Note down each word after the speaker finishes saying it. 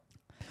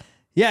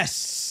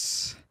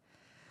Yes.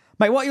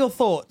 Mate, what are your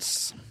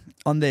thoughts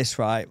on this,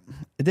 right?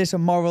 Is this a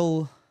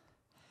moral...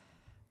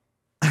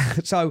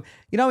 So,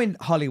 you know, in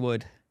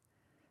Hollywood,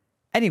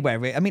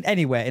 anywhere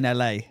in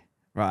LA,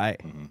 right?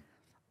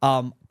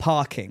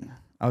 Parking,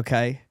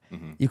 okay?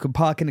 You can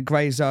park in the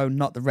grey zone,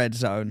 not the red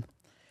zone.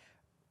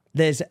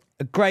 There's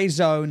a grey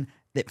zone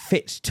that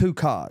fits 2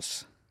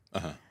 cars.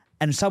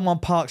 And someone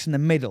parks in the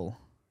middle,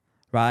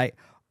 right?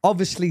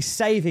 Obviously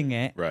saving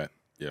it. Right,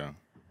 yeah.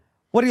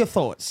 What are your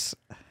thoughts?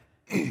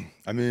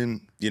 I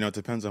mean, it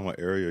depends on what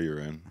area you're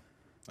in,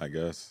 I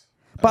guess.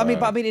 But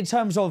I mean, in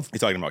terms of... You're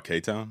talking about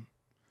K-Town?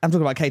 I'm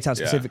talking about K-Town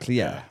specifically,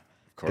 yeah.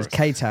 Of course. Because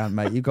K-Town,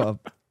 mate, you've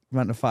got to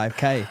run a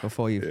 5K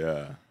before you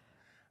Yeah.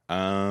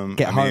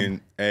 get home. I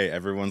mean, hey,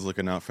 everyone's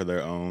looking out for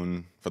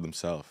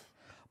themselves,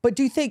 But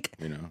do you think...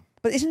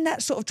 But isn't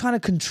that sort of trying to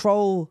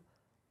control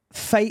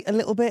fate a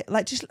little bit?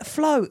 Like, just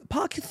float,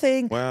 park your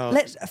thing, Well,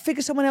 let's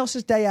figure someone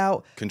else's day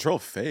out. Control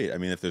fate. I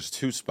mean, if there's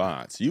 2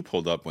 spots, you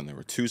pulled up when there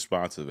were 2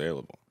 spots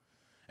available,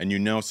 and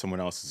someone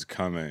else is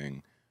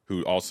coming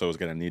who also is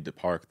going to need to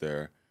park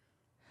there.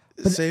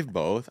 Save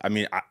both. I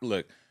mean,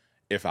 look,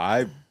 if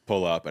I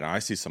pull up and I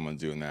see someone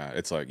doing that,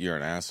 it's like, you're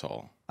an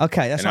asshole.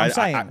 Okay, that's what I'm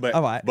saying.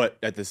 All right. But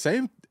at the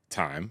same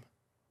time,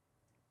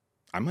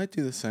 I might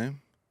do the same.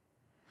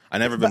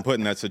 I've never been put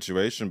in that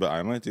situation, but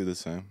I might do the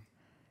same.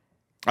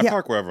 I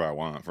park wherever I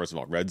want. First of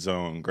all, red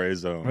zone, gray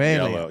zone,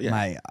 really? yellow. Yeah.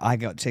 Mate, I've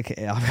got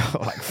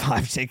like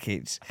 5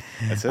 tickets.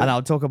 That's it? And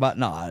I'll talk about,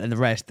 and the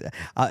rest.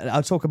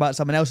 I'll talk about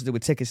someone else to do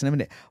with tickets in a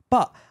minute.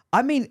 But,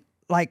 I mean,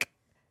 like,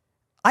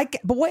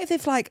 but what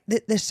if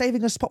they're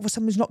saving a spot for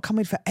someone who's not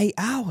coming for 8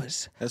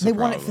 hours? That's They a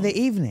want it for problem. the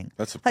evening.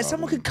 That's a Like, problem.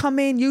 someone could come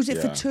in, use it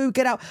for 2,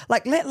 get out.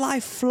 Like, let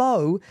life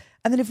flow.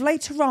 And then if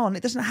later on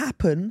it doesn't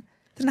happen,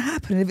 it doesn't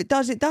happen. And if it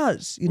does, it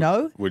does, you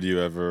know? Would you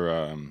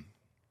ever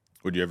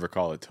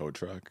call a tow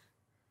truck?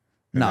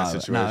 in No, that no,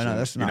 situation?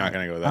 that's You're not. not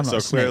going to go with I'm that.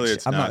 not So a clearly snitch.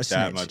 it's I'm not not a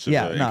that snitch. much of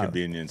an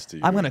inconvenience to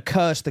you. I'm going to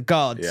curse the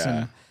gods. Yeah.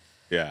 And,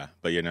 Yeah,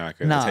 but you're not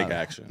going to take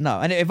action. No,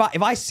 and if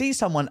I see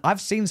someone,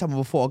 I've seen someone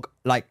before,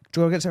 like,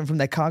 do I get something from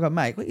their car? I go,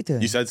 mate, what are you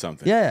doing? You said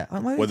something. Yeah.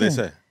 I'm like, What'd they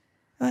say?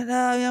 Like,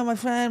 no, yeah, my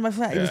friend.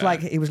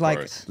 He was like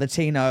course.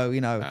 Latino,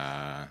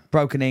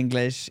 broken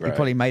English. He Right.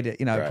 probably made it,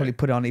 Right. probably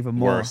put on even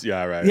more. Worse.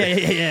 Yeah, right.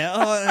 Yeah.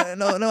 Oh,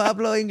 no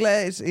hablo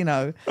inglés,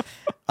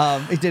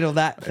 He did all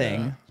that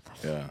thing.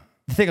 Yeah.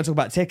 The thing I talk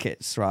about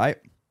tickets, right?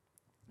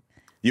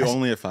 You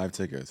only have 5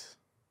 tickets.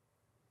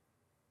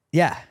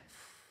 Yeah.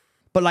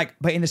 But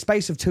in the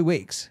space of 2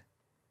 weeks.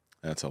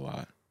 That's a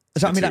lot.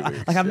 So I In mean, 2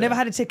 weeks, I've never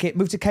had a ticket,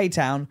 moved to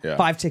K-Town, Yeah.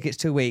 5 tickets,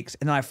 2 weeks,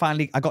 and then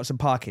I got some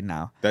parking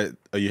now. That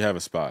you have a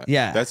spot.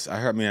 Yeah.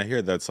 I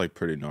hear that's like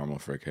pretty normal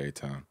for a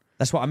K-Town.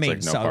 That's what I mean.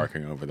 It's like no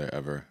parking over there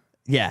ever.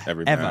 Yeah,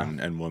 Every ever. man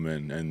and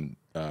woman and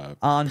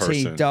Auntie,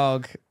 person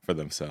dog. for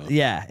themselves.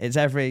 Yeah, it's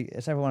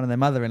everyone and their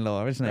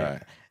mother-in-law, isn't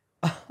it?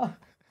 Right.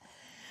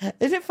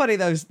 Is it funny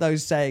those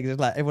sayings? It's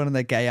like everyone and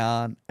their gay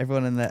aunt,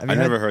 everyone and their. I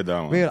never heard that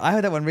one. I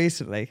heard that one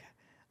recently.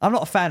 I'm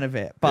not a fan of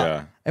it, but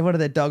Yeah. everyone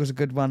and their dog is a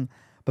good one.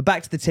 But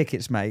back to the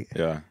tickets, mate.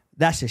 Yeah.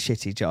 That's a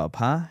shitty job,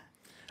 huh?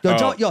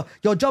 Oh.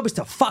 Your job is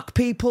to fuck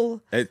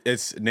people.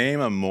 It's name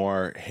a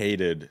more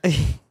hated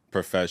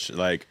profession.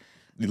 Like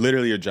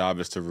literally, your job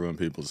is to ruin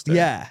people's day.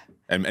 Yeah.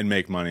 And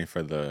make money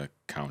for the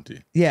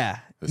county. Yeah.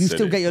 The You still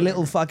city, get your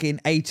little whatever. fucking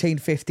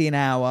 $18.50 an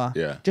hour.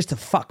 Yeah. Just to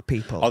fuck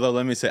people. Although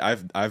let me say,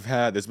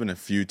 there's been a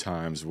few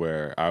times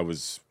where I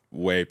was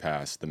way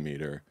past the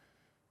meter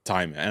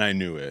time, and I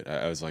knew it.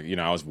 I was like,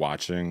 I was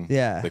watching.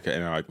 Yeah.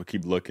 And I would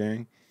keep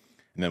looking,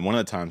 and then one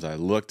of the times I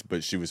looked,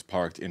 but she was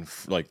parked in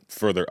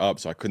further up,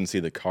 so I couldn't see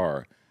the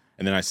car.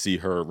 And then I see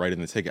her writing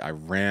the ticket. I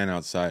ran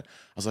outside.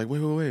 I was like,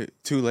 wait,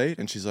 too late?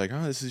 And she's like,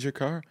 oh, this is your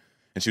car?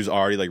 And she was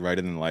already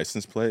writing the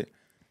license plate.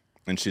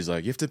 And she's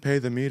like, you have to pay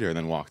the meter, and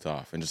then walked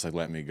off and just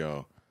let me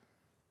go.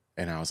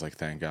 And I was like,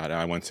 thank God. And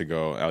I went to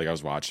go, I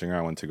was watching her.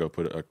 I went to go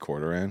put a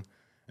quarter in,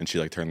 and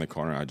she turned the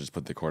corner. I just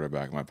put the quarter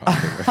back in my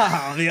pocket.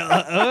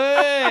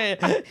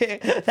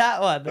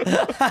 That one.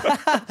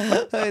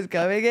 Who's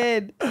going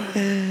in?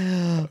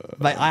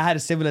 Mate, I had a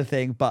similar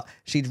thing, but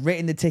she'd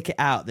written the ticket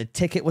out. The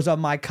ticket was on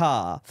my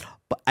car,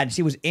 and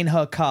she was in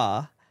her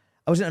car.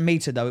 I wasn't a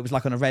meter though; it was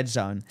on a red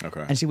zone.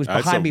 Okay. And she was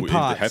That's behind me the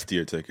parked.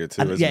 heftier ticket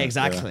too. And- isn't yeah, it?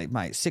 exactly,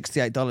 mate.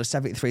 $68,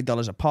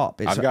 $73 a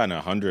pop. It's I've gotten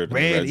 100.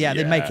 really, yeah,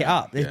 they make it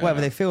up. It's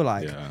whatever they feel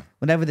like. Yeah.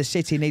 Whenever the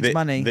city needs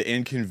money. The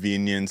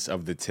inconvenience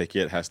of the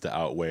ticket has to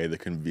outweigh the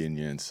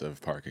convenience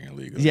of parking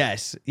illegally.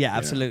 Yes, yeah,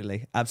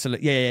 absolutely,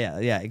 absolutely,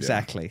 yeah,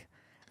 exactly.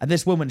 And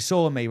this woman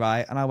saw me,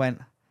 right, and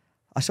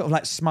I sort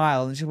of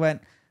smiled, and she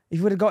went, "If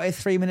you would have got here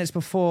 3 minutes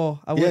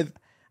before, I would." Yeah.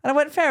 And I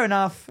went, "Fair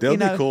enough." They'll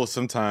be cool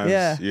sometimes.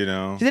 Yeah. You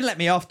know. She didn't let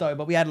me off though,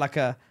 but we had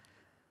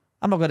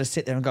I'm not going to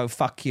sit there and go,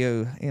 "Fuck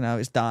you,"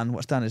 it's done.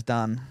 What's done is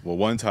done. Well,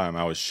 one time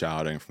I was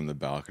shouting from the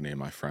balcony of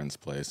my friend's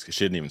place because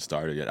she hadn't even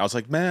started yet. I was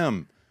like,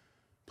 "Ma'am,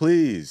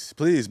 please,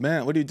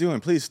 ma'am, what are you doing?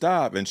 Please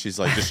stop." And she's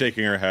just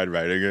shaking her head,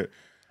 writing it.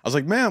 I was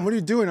like, "Ma'am, what are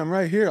you doing? I'm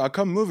right here. I'll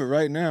come move it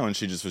right now." And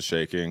she just was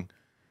shaking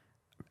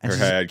her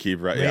head, kept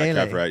right,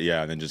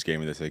 and then just gave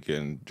me the ticket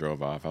and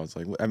drove off. I was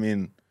like, I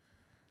mean,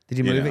 Did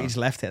you move know. it? You just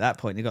left it at that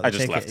point. You got the I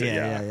just ticket. left it.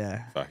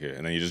 Yeah. Fuck it.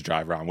 And then you just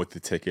drive around with the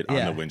ticket on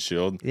Yeah. the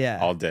windshield Yeah.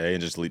 all day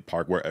and just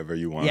park wherever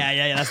you want.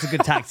 Yeah. That's the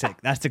good tactic.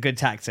 That's the good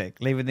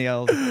tactic. Leaving the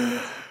old,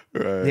 Right.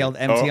 the old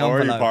empty Or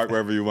envelope. you park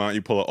wherever you want.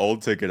 You pull an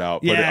old ticket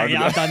out. Put it Yeah, under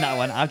I've done that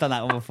one. I've done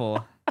that one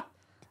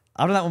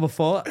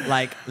before.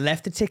 Like,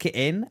 left the ticket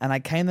in, and I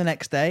came the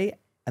next day,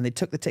 and they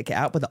took the ticket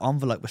out, but the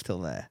envelope was still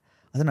there.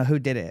 I don't know who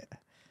did it.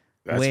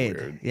 That's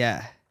weird.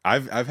 Yeah.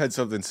 I've had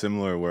something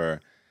similar where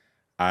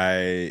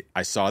I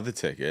saw the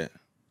ticket,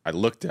 I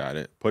looked at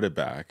it, put it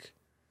back,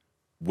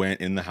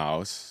 went in the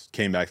house,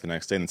 came back the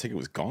next day, and the ticket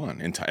was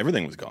gone.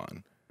 Everything was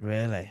gone.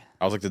 Really?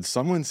 I was like, did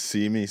someone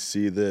see me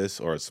see this,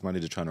 or is somebody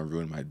just trying to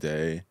ruin my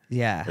day,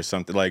 Yeah. or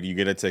something? Like, you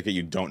get a ticket,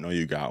 you don't know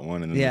you got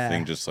one, and then Yeah. the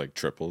thing just like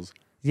triples.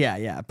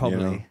 Yeah, probably.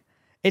 You know?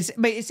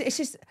 It's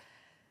just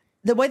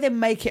the way they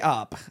make it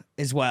up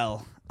as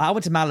well. I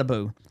went to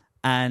Malibu,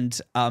 and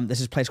there's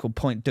this place called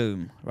Point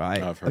Doom,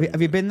 right? I've heard of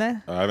Have you it. been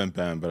there? I haven't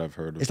been, but I've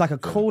heard of it. It's like a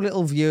cool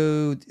little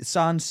view,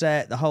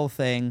 sunset, the whole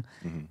thing,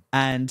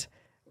 but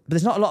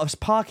there's not a lot of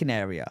parking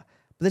area.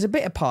 But there's a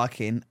bit of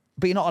parking,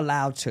 but you're not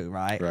allowed to,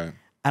 right? Right.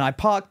 And I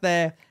parked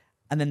there,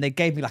 and then they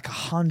gave me like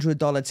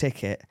 $100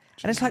 ticket.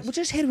 And it's like, we're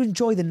just here to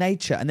enjoy the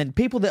nature. And then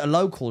people that are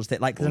locals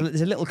that like,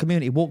 there's a little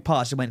community walked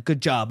past and went, "Good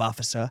job,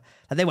 officer."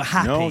 Like they were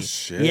happy. No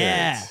shit.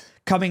 Yeah.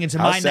 Coming into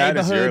How my sad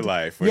neighborhood. is your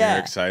life when you're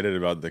excited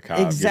about the cop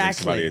giving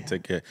somebody Exactly. a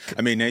ticket?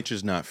 I mean,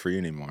 nature's not free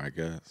anymore, I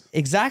guess.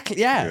 Exactly.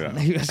 Yeah.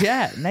 Yeah.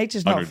 Yeah.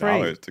 Nature's not free.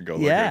 $100 to go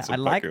look yeah, at some I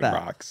like fucking that.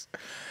 rocks.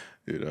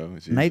 You know,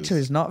 Jesus. Nature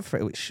is not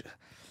free. Which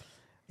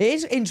it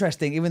is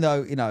interesting, even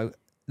though,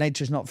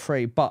 nature is not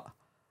free, but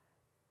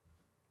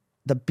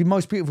the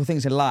most beautiful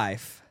things in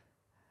life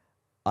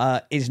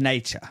is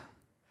nature.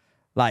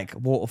 Like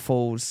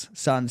waterfalls,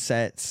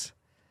 sunsets,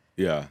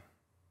 Yeah.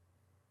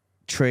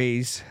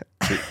 trees.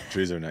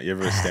 Trees are not. You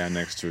ever stand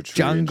next to a tree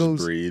Jungles. and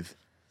just breathe?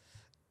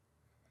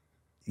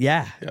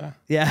 Yeah. Yeah.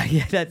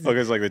 Yeah. That's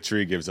Because like the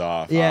tree gives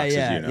off Yeah,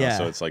 oxygen, yeah.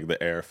 so it's like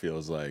the air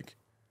feels like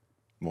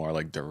more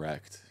like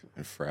direct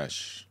and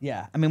fresh.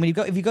 yeah. I mean,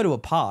 if you go to a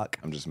park,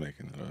 I'm just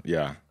making it up.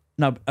 Yeah.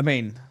 no, I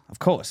mean, of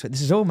course,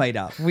 this is all made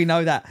up. We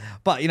know that,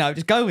 but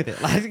just go with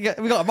it. Like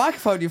we got a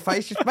microphone in your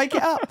face, just make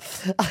it up.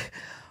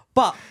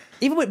 But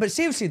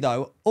seriously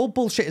though, all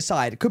bullshit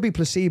aside, it could be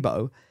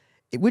placebo.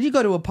 When you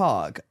go to a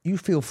park, you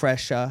feel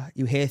fresher,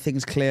 you hear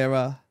things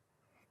clearer,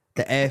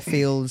 the air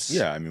feels.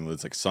 Yeah, I mean,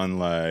 it's like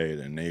sunlight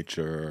and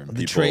nature and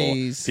The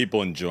trees.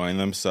 people enjoying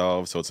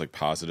themselves, so it's like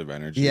positive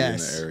energy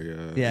Yes. in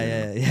the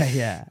area.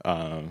 Yeah.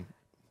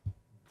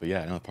 But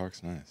yeah, no, the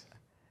park's nice.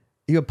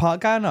 You a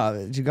park guy? No,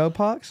 did you go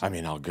parks? I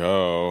mean, I'll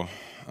go.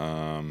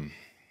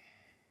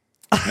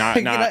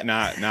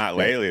 Not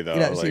lately though. you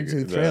don't seem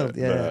too thrilled,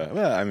 yeah.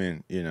 Well, I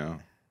mean,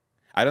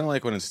 I don't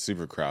like when it's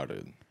super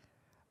crowded.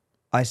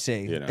 I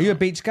see. You know. Are you a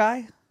beach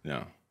guy?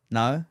 No.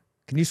 No.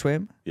 Can you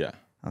swim? Yeah.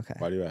 Okay.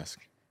 Why do you ask?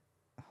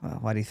 Well,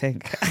 why do you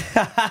think?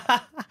 'Cause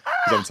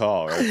I'm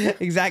tall, right?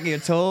 Exactly. You're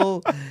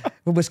tall.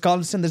 In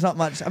Wisconsin, there's not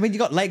much. I mean, you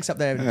got lakes up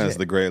there. Yeah, it's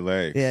the Great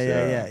Lakes.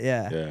 Yeah.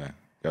 Yeah.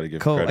 Got to give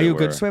Cool. credit Are you a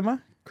good where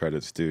swimmer?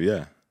 credit's due.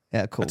 Yeah.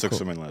 Yeah, cool. I took cool.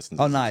 swimming lessons.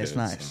 Oh, as a nice, kid,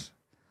 nice. so-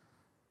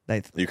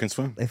 They You can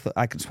swim? thought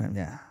I can swim.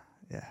 Yeah.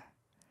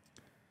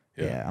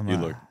 Yeah, I'm you a-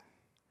 look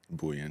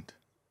buoyant.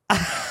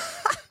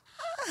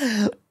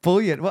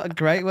 Buoyant. What a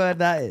great word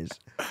that is.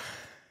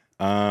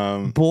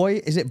 Um,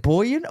 Is it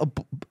buoyant or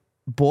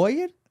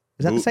buoyant?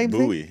 Is that the same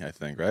thing? buoy, I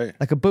think, right?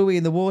 Like a buoy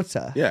in the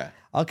water. Yeah.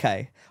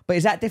 Okay, but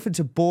is that different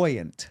to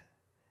buoyant?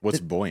 What's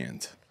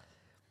buoyant?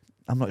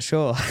 I'm not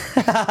sure.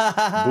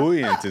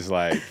 Buoyant is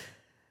like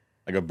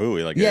a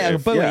buoy, like Yeah, a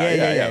buoy.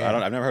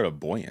 Yeah. I've never heard of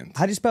buoyant.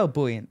 How do you spell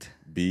buoyant?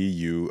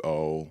 Buoyant.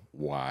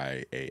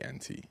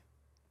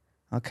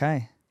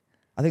 Okay,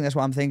 I think that's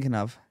what I'm thinking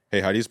of. Hey,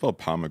 how do you spell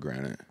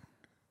pomegranate?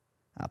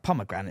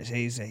 Pomegranate's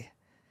easy.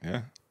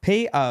 Yeah.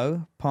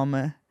 P-O,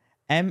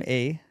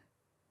 M-E,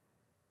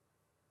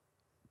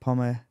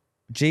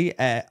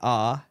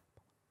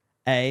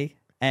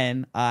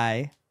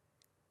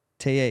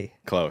 G-R-A-N-I-T-E.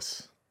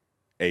 Close.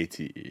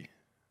 A-T-E.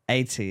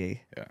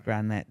 A-T-E. Yeah.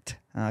 Granite.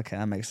 Okay,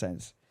 that makes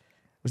sense.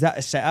 Was that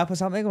a setup or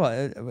something?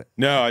 What?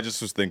 No, I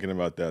just was thinking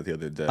about that the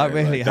other day. Oh,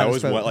 really? Like, How that to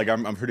was spell one, it? like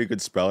I'm a pretty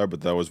good speller,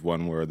 but that was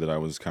one word that I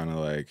was kind of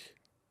like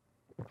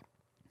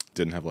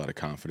didn't have a lot of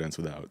confidence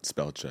without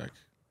spell check.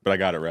 But I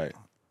got it right.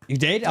 You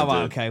did? Oh,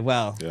 wow, did. okay.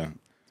 Well, Yeah.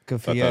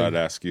 good So for I thought I'd you.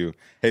 ask you.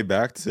 Hey,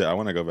 I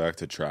want to go back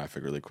to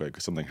traffic really quick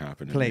because something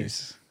happened to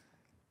Please.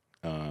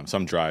 me. So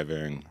I'm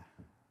driving.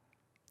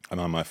 I'm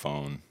on my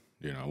phone,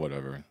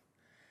 whatever.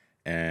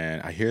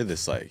 And I hear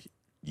this like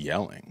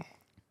yelling.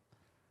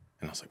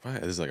 And I was like, what?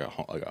 This is like a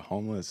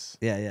homeless,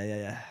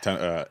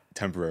 Yeah.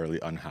 temporarily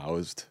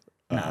unhoused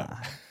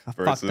Fuck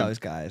person. those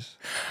guys.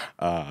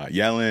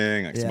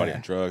 Yelling, like somebody Yeah.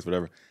 on drugs,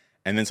 whatever.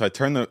 And then so I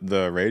turn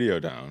the radio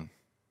down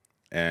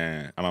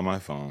and I'm on my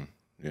phone.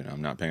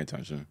 I'm not paying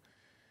attention.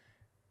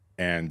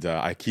 And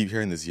I keep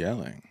hearing this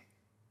yelling.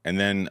 And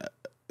then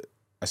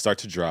I start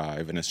to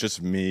drive and it's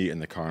just me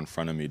and the car in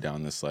front of me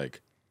down this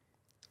like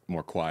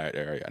more quiet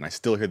area. And I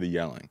still hear the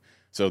yelling.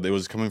 So it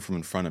was coming from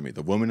in front of me.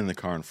 The woman in the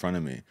car in front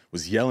of me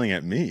was yelling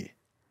at me.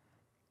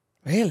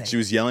 Really? She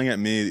was yelling at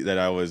me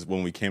that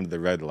when we came to the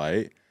red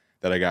light,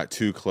 that I got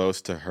too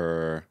close to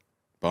her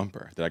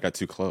bumper, that I got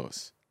too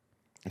close.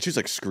 And she was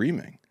like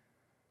screaming.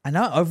 I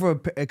know, over a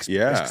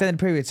extended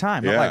period of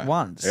time, not like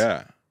once.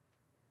 Yeah.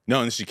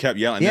 No, and she kept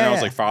yelling. And Yeah, then I was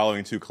yeah. like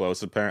following too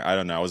close, apparently. I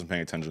don't know. I wasn't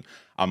paying attention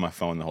on my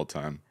phone the whole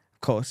time.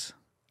 Of course.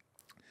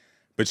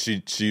 But she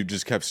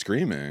just kept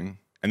screaming.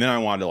 And then I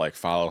wanted to like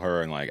follow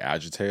her and like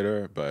agitate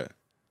her, but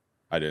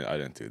I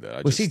didn't do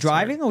that. Was she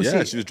driving or was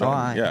she was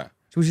driving. Yeah.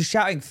 So was she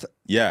shouting?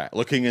 Yeah,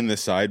 looking in the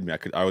side mirror.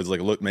 I was like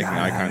making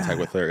eye contact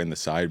with her in the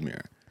side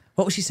mirror.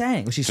 What was she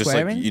saying? Was she Just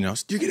swearing?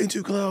 like, you're getting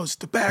too close.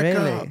 To back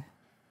Really? up.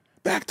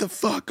 Back the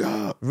fuck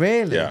up.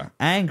 Really? Yeah.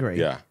 Angry?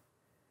 Yeah.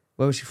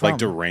 Where was she from? Like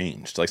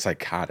deranged, like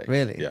psychotic.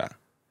 Really? Yeah.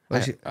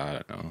 Was she- I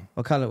don't know.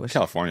 What color was she?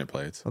 California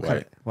plates. What White.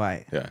 color?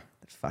 White. Yeah.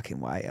 Fucking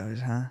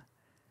white-os, huh?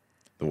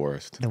 The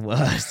worst. The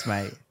worst,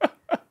 mate.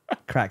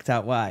 Cracked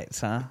out whites,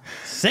 huh?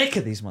 Sick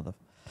of these mother...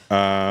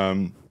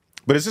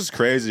 But it's just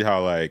crazy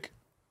how like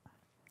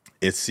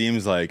it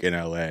seems like in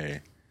LA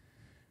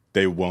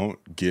they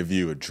won't give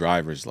you a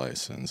driver's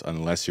license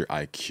unless your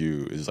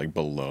IQ is like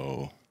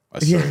below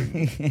a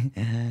certain,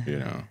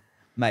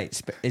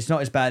 Mate, it's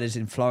not as bad as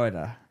in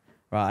Florida,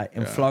 right?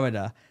 In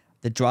Florida,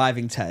 the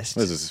driving test...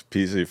 What is this,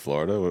 PC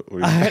Florida? What do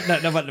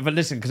you no, but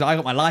listen, because I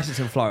got my license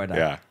in Florida.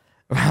 Yeah.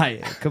 Right,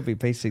 it could be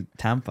PC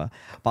Tampa,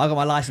 but I got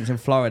my license in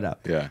Florida.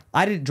 Yeah.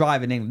 I didn't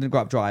drive in England, didn't grow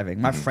up driving.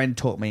 My friend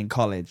taught me in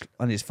college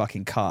on his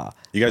fucking car.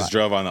 You guys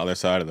drove on the other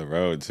side of the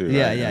road too,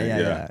 Yeah,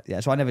 right? yeah.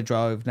 So I never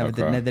drove, never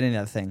Okay. did any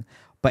other thing.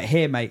 But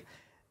here, mate,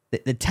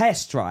 the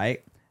test,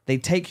 right? They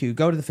take you,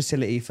 go to the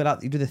facility, fill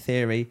out, you do the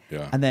theory,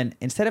 Yeah. and then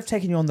instead of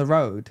taking you on the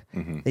road,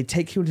 they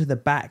take you into the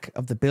back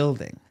of the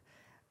building,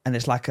 and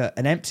it's like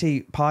an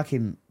empty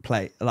parking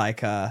place,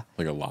 like a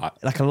lot.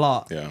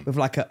 lot, Yeah. with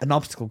like an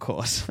obstacle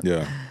course.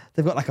 Yeah.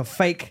 They've got like a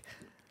fake,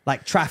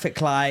 like traffic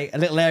light, a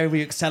little area where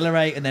you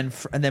accelerate and then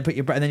put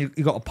your and then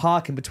you got to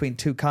park in between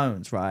two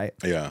cones, right?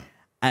 Yeah.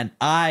 And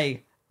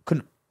I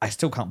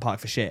still can't park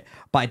for shit,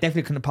 but I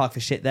definitely couldn't park for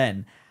shit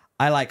then.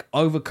 I like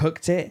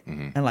overcooked it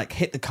and like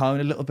hit the cone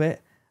a little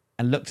bit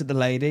and looked at the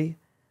lady,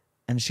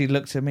 and she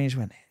looked at me and she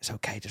went, "It's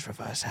okay, just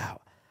reverse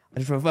out." I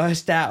just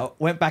reversed out,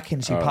 went back in,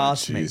 she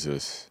passed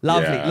Jesus. me.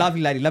 Lovely, Yeah.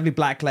 lovely lady, lovely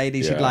black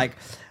lady. She'd Yeah. like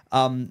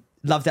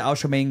loved that I was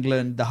from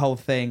England, the whole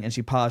thing, and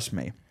she passed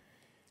me.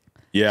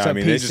 Yeah, So I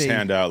mean, they just PC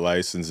hand out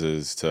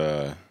licenses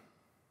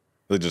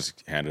they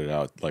just hand it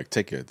out like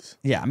tickets.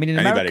 Yeah, I mean in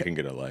Anybody America, can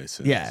get a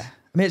license. yeah.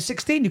 I mean at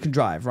 16 you can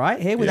drive, right?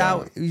 Here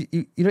without you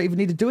don't even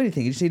need to do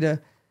anything. You just need to.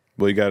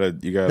 Well, you gotta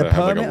have like a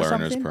permit or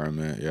learner's something?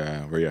 permit,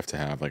 yeah, where you have to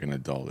have like an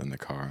adult in the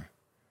car.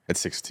 At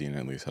 16,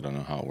 at least, I don't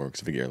know how it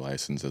works if you get your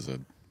license as a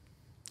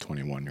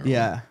 21-year-old.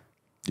 Yeah.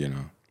 You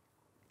know.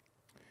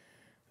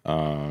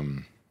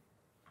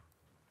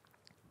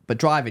 But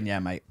driving, yeah,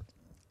 mate.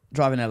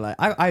 Driving LA.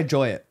 I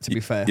enjoy it, to be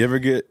fair. You ever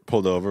get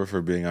pulled over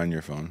for being on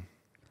your phone?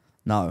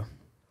 No.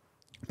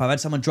 But I've had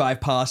someone drive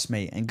past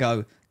me and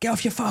go, "Get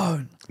off your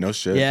phone." No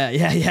shit. Yeah.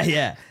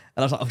 And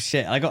I was like, "Oh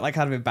shit." And I got like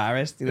kind of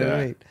embarrassed, you know what I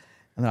Yeah. mean?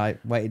 And then I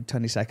waited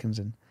 20 seconds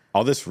and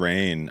All this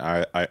rain,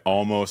 I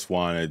almost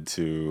wanted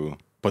to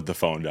put the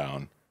phone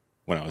down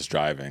when I was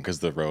driving because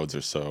the roads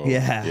are so,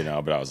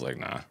 Yeah. but I was like,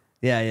 nah.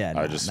 yeah.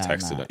 I just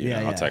texted it.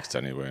 Yeah, I'll text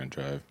anyway and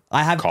drive.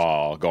 I have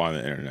Call, go on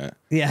the internet.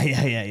 Yeah.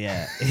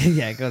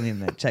 Yeah, go on the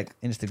internet, check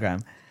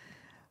Instagram.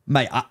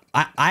 Mate,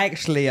 I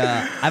actually,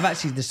 I've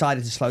actually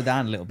decided to slow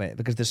down a little bit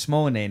because this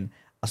morning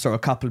I saw a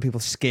couple of people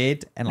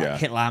skid and like Yeah.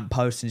 hit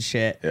lampposts and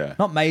shit. Yeah.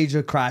 Not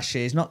major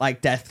crashes, not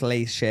like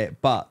deathly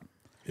shit, but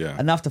Yeah.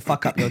 enough to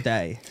fuck up your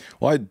day.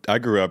 Well, I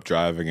grew up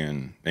driving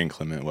in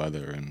inclement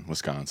weather in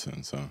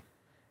Wisconsin, so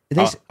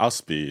This, I'll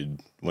speed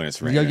when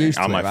it's You're raining used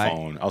to on it, my right?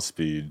 phone. I'll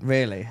speed.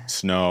 really?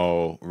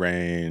 Snow,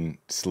 rain,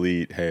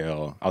 sleet,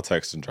 hail. I'll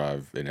text and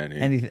drive in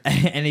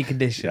Any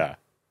condition. Yeah.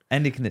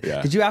 Any condition.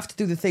 Yeah. Did you have to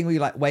do the thing where you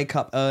like wake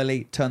up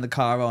early, turn the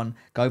car on,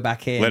 go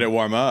back in? Let it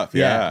warm up.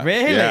 Yeah. Yeah.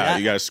 Really? Yeah. That-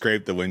 You gotta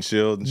scrape the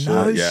windshield and shit.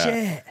 No yeah.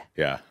 shit.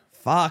 Yeah.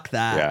 Fuck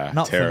that. Yeah.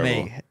 Not terrible.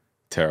 for me.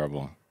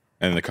 Terrible.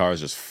 And the car is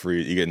just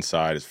free. You get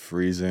inside, it's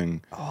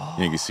freezing.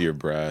 You can see your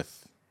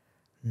breath.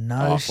 No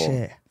Awful.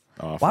 shit.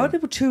 Awful. Why would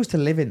people choose to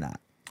live in that?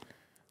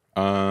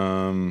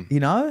 You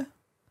know?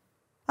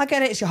 I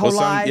get it, it's your whole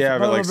life. yeah,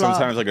 blah, but like blah, blah.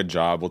 sometimes like a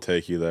job will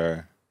take you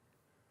there.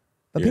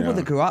 But you people know.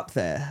 that grew up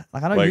there,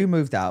 like I know Like- you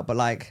moved out, but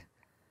like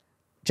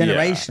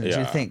generations,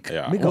 you think we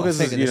got to 'cause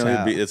figure this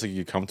out. it's like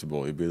you're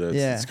comfortable. You'd be there.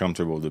 Yeah. It's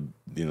comfortable to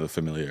the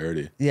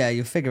familiarity Yeah,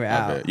 you figure it of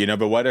out. it. You know,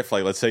 but what if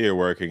like let's say you're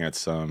working at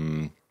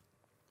some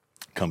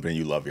company,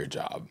 you love your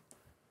job,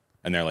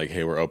 and they're like,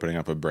 hey, we're opening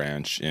up a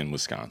branch in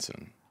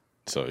Wisconsin,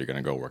 so you're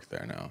gonna go work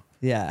there now.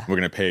 Yeah, We're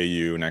gonna pay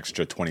you an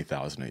extra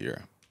 $20,000 a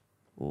year.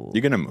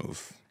 You're gonna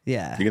move.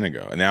 yeah, You're gonna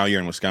go, and now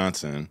you're in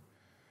Wisconsin.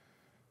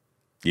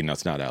 You know,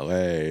 it's not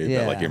LA, Yeah.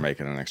 but like you're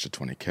making an extra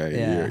 $20K a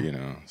Yeah. year. You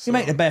know, so. you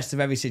make the best of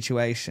every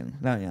situation,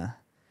 don't you?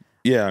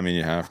 Yeah, I mean,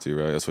 you have to,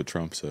 right? That's what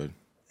Trump said.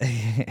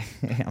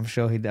 I'm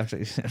sure he did.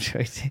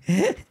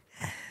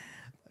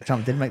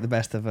 Trump did make the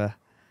best of a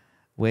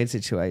weird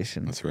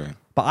situation. That's right.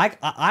 But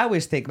I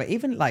always think, but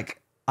even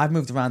like I've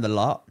moved around a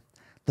lot.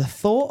 the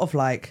thought of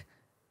like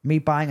me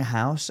buying a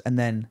house and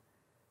then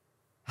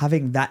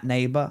having that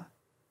neighbor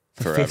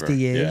for Forever. 50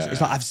 years. Yeah.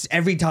 It's like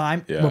every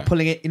time Yeah. we're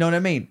pulling it, you know what I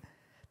mean?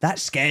 That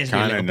scares me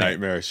a Kind little of bit.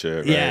 nightmare shit.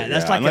 Right? Yeah,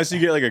 that's like unless you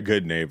get like a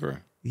good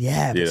neighbor,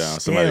 Yeah, you but know, still,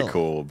 somebody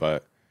cool.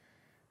 But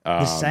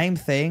the same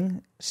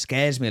thing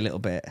scares me a little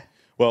bit,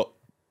 well,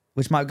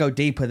 which might go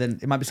deeper than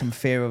it might be some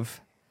fear of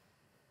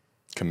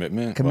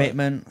commitment.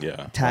 commitment, What?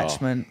 Yeah,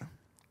 attachment. Well,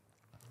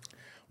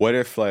 what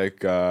if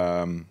like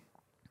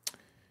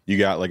you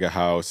got like a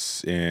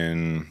house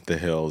in the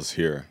hills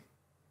here?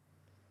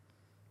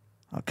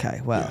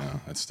 Okay, well, You know,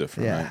 that's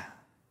different, yeah. right?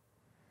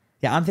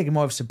 Yeah, I'm thinking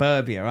more of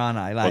suburbia, aren't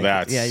I? Like,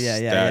 that's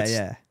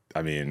yeah.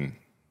 I mean,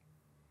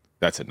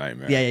 that's a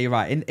nightmare. Yeah, you're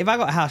right. If I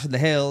got a house in the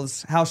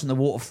hills, house on the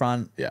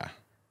waterfront, Yeah.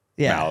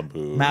 yeah,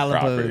 Malibu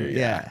property,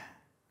 yeah.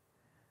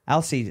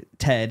 I'll see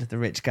Ted, the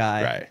rich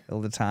guy, Right.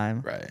 all the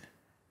time. Right.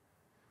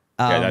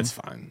 Yeah, Um, that's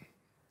fine.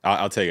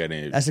 I'll take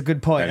any. That's a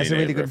good point. any That's a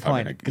really neighbor good if I'm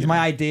point. gonna, Because you my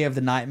know. idea of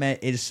the nightmare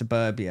is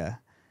suburbia.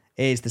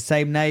 Is the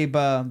same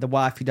neighbor, the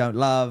wife you don't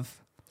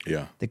love,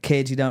 Yeah. the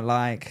kids you don't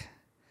like.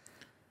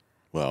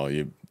 Well,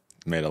 you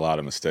made a lot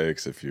of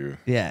mistakes if you,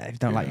 Yeah, if you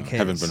don't like your kids.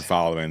 haven't been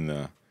following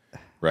the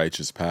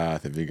righteous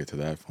path. If you get to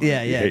that point,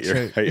 Yeah, you yeah, hate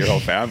true. hate your whole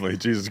family.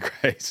 Jesus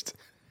Christ.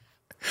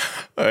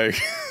 Like,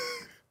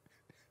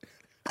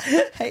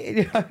 Hating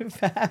your own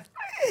family.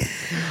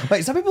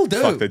 Wait, some people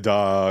do. fuck the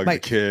dog,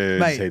 Mate, the kids,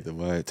 mate. hate the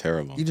what?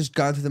 Terrible. You just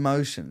go through the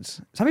motions.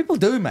 Some people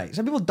do, mate.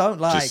 Some people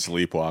don't like. Just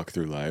sleepwalk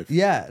through life.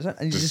 Yeah,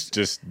 and you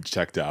Just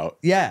checked out.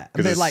 yeah,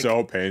 Because but it's like,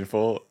 so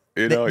painful.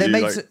 You They, know, they you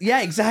made like,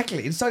 yeah,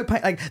 exactly. It's so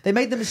like they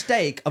made the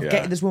mistake of Yeah.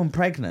 getting this woman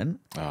pregnant,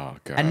 oh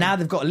god. and now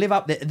they've got to live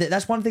up.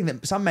 That's one thing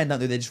that some men don't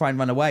do. They just try and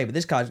run away. But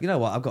this guy's, you know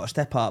what? I've got to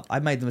step up. I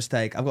made the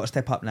mistake. I've got to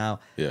step up now.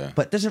 Yeah.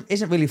 But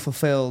isn't really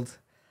fulfilled.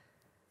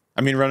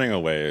 I mean, running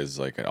away is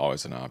like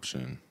always an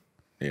option.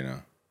 You know.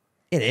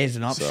 It is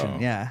an option. So-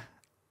 Yeah,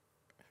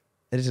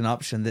 it is an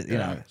option that you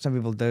Yeah. know some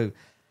people do.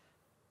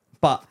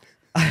 But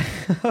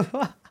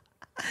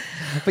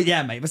but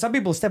yeah, mate. But some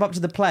people step up to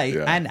the plate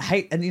Yeah. and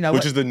hate, and you know,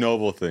 Which what? is the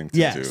noble thing to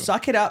yeah, do.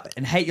 suck it up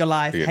and hate your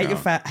life, You hate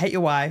know. hate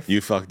your wife. You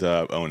fucked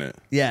up, own it.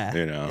 Yeah.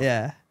 You know.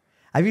 Yeah.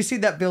 Have you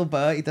seen that Bill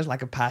Burr? He does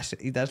like a passage.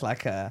 He does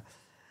like a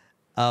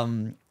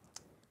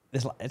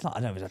it's not I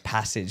don't know if it's a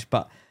passage,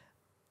 but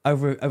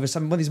over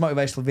some one of these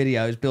motivational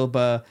videos, Bill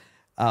Burr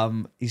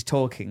he's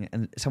talking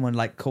and someone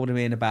like called him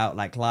in about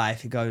like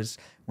life. He goes,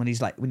 when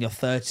you're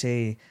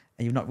 30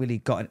 and you've not really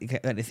got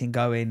anything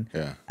going,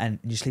 Yeah. and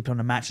you're sleeping on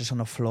a mattress on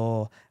the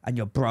floor and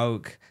you're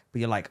broke, but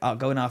you're like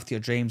going after your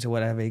dreams or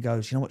whatever. He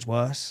goes, you know what's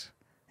worse?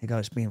 He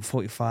goes, being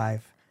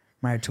 45,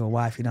 married to a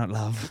wife you don't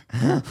love,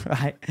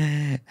 right?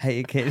 Hate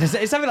your kids.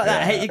 It's something like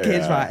that. Hate your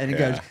kids, yeah, right? And he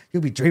goes, yeah.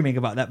 you'll be dreaming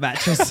about that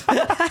mattress.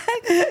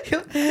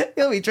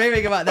 you'll be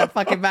dreaming about that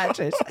fucking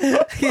mattress. You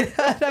know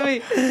what I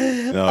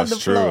mean? No, On it's the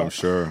true. floor. I'm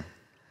sure.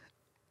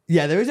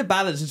 Yeah, there is a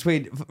balance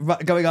between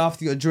going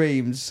after your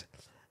dreams.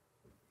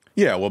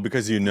 Yeah, well,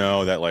 because you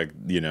know that, like,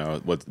 you know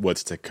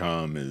what's to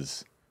come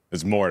is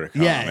more to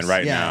come, Yes, and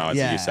right yeah, now, it's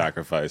yeah. you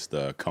sacrifice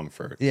the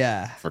comfort,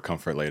 Yeah, for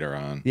comfort later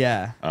on.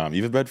 yeah.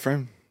 You have a bed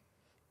frame?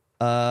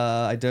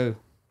 I do.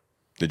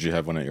 Did you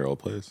have one at your old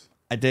place?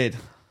 I did.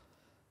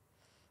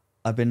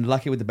 I've been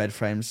lucky with the bed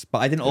frames, but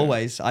I didn't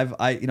always. I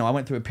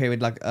went through a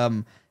period like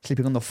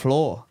sleeping on the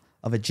floor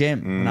of a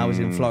gym when I was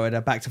in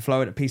Florida, back to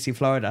Florida, PC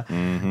Florida.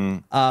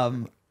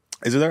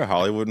 Is there a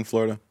Hollywood in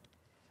Florida?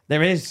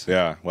 There is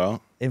Yeah.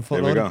 Well, in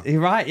Fort there we Lauderdale. go.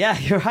 You're right. Yeah,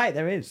 you're right.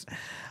 There is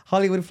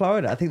Hollywood,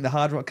 Florida. I think the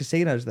Hard Rock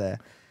Casino's there.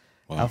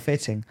 Wow. How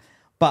fitting.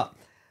 But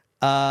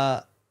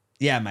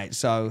yeah, mate.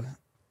 So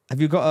have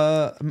you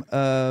got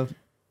a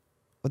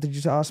what did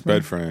you ask me?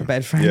 Bed frame. A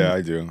bed frame. Yeah,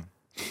 I do.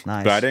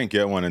 Nice. But I didn't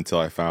get one until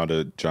I found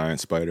a giant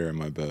spider in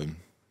my bed.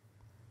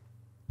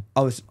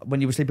 Oh,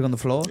 when you were sleeping on the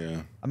floor?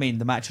 Yeah. I mean,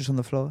 the mattress on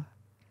the floor?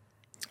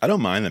 I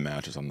don't mind the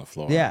mattress on the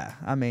floor. Yeah.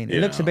 I mean, it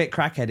You looks a know. bit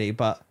crackheady,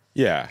 but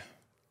Yeah.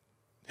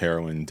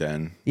 Heroin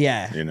den.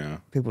 yeah. You know.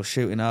 People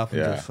shooting up. And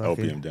Yeah. just fucking,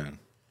 Opium den.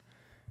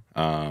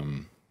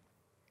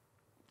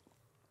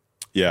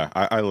 Yeah,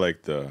 I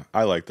like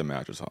the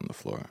mattress on the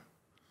floor.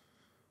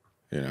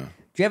 You know.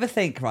 Do you ever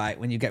think, right,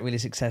 when you get really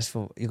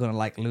successful, you're going to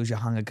like lose your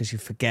hunger because you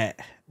forget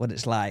what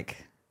it's like?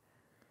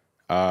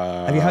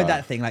 Have you heard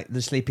that thing, like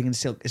the sleeping in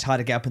silk? It's hard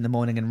to get up in the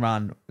morning and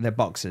run with their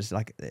boxers,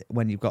 like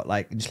when you've got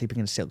like, you're sleeping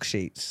in silk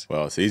sheets.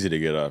 Well, it's easy to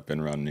get up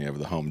and run. You have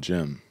the home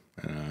gym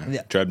and a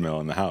Yeah. treadmill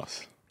in the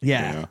house.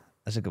 Yeah. You know?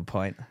 That's a good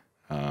point.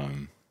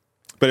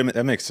 But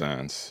that makes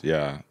sense.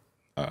 Yeah.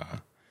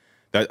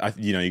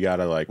 You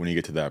gotta like, when you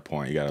get to that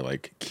point, you gotta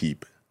like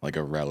keep like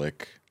a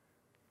relic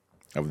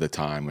of the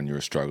time when you were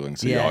struggling.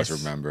 So you always Yes.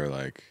 remember,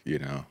 like, you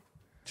know,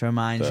 To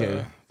remind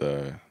you,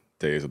 the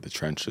days of the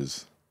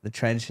trenches. the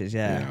trenches,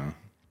 yeah. You know.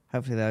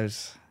 Hopefully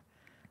those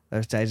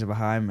days are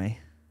behind me.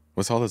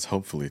 What's all this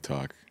hopefully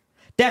talk?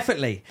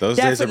 Definitely. Those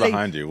days are definitely,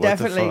 behind you. What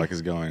definitely. the fuck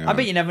is going on? I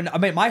mean, you never know. I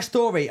mean, my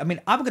story, I'm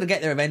going to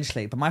get there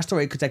eventually, but my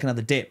story could take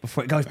another dip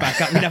before it goes back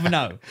up. You never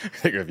know.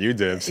 Take a few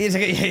dips.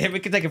 Yeah, we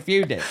could take a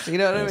few dips. You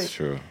know what I mean? That's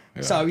true.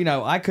 Yeah. So, you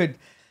know, I could...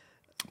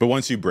 but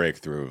once you break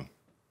through,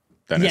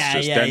 then Yeah,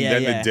 it's just yeah,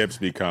 then yeah. the dips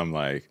become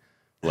like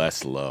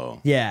less low.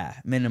 Yeah,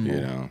 minimal.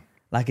 You know.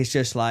 Like it's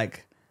just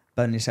like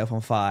burning yourself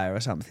on fire or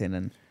something,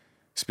 and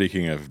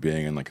Speaking of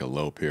being in like a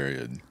low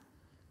period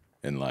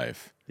in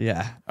life,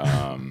 yeah.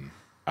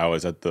 I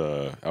was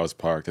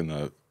parked at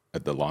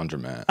the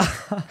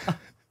laundromat,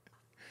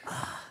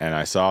 and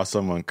I saw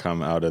someone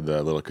come out of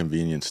the little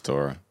convenience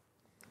store,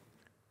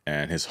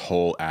 and his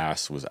whole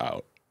ass was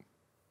out.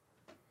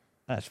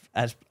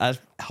 As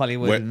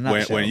Hollywood. in a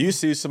nutshell. When you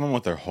see someone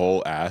with their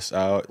whole ass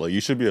out, like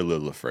you should be a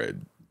little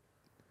afraid.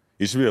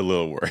 You should be a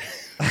little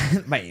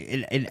worried.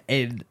 Mate,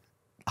 in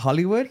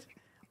Hollywood,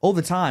 all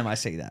the time I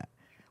see that.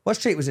 What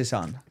street was this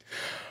on?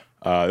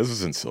 This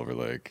was in Silver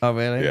Lake. Oh,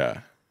 really? Yeah.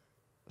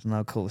 There's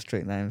no cool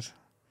street names.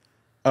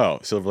 Oh,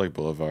 Silver Lake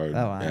Boulevard.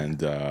 Oh, wow.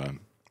 And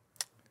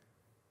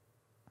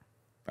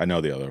I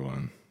know the other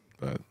one,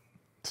 but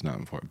it's not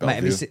important.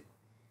 Mate, Bellevue.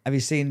 have you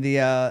seen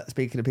the,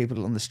 speaking of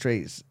people on the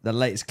streets, the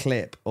latest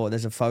clip, or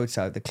there's a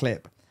photo, the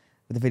clip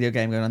with the video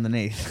game going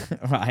underneath,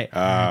 right?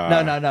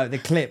 No, the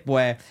clip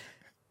where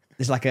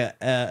there's like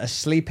a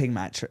sleeping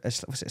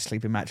mattress, what's it, a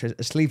sleeping mattress?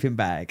 A sleeping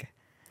bag.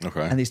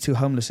 Okay. And these two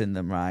homeless in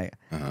them, right?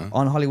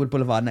 On Hollywood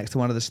Boulevard next to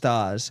one of the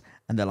stars,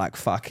 and they're like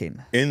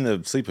fucking. In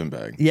the sleeping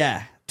bag.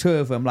 Yeah, two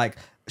of them. Like,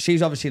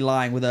 she's obviously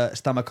lying with her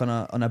stomach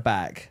on her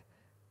back,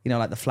 you know,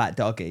 like the flat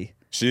doggy.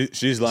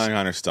 She's lying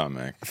on her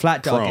stomach.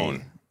 Flat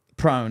doggy.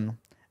 Prone.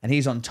 And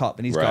he's on top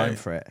and he's going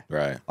for it.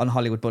 Right. On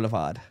Hollywood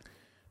Boulevard.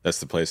 That's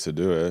the place to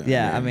do it.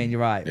 Yeah, I mean, you're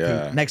right.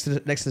 Yeah. Next to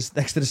the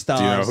stars.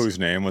 Do you know whose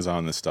name was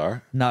on the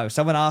star? No,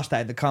 someone asked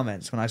that in the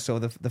comments when I saw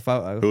the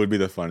photo. Who would be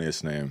the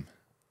funniest name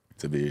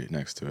to be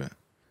next to it?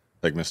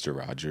 Like Mr.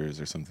 Rogers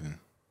or something?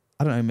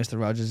 I don't know who Mr.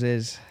 Rogers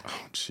is.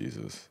 Oh,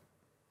 Jesus.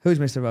 Who's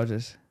Mr.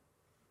 Rogers?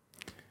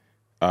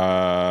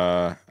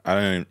 I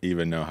don't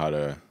even know how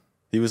to...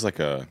 He was like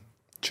a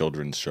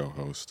children's show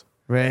host.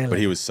 Really? But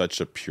he was such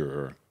a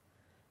pure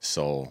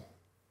soul.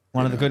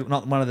 One of the good,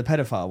 not one of the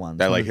pedophile ones.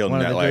 That like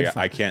One of the good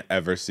I can't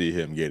ever see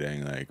him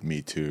getting like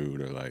Me Too'd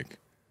or like,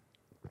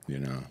 you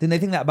know. Didn't they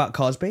think that about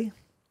Cosby?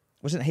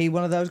 Wasn't he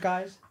one of those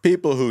guys?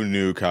 People who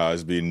knew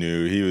Cosby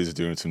knew he was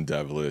doing some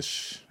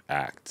devilish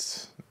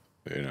acts,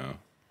 you know.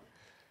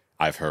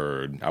 I've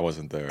heard. I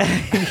wasn't there.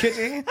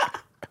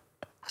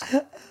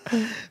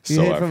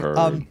 So I've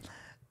heard.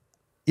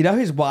 You know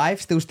his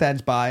wife still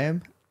stands by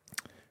him?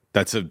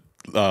 That's a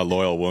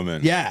loyal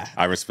woman. Yeah.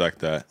 I respect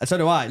that. And so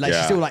do I. Like, Yeah.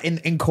 she's still like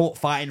in court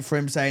fighting for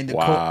him, saying the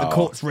Wow.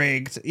 court's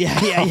rigged.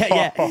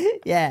 Yeah.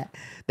 Yeah.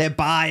 They're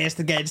biased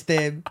against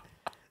him.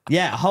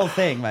 Yeah, whole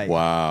thing, mate.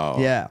 Wow.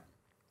 Yeah.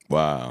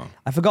 Wow.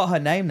 I forgot her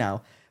name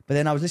now, but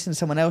then I was listening to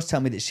someone else tell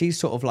me that she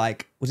sort of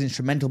like was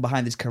instrumental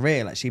behind his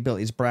career. Like, she built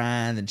his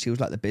brand and she was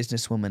like the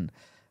businesswoman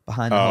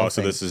behind the whole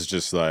So thing. this is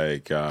just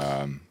like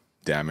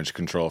damage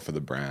control for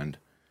the brand.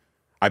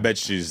 I bet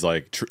she's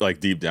like like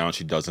deep down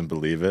she doesn't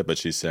believe it, but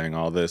she's saying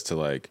all this to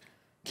like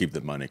keep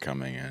the money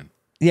coming in.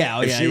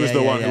 Yeah, If she was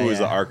the one who was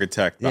the yeah.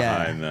 architect Yeah.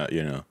 behind the,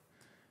 you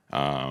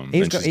know,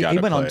 He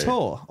then went on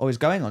tour, or he's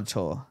going on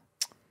tour.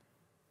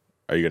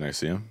 Are you gonna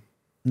see him?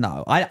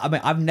 No, I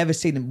mean, I've never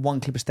seen him one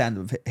clip of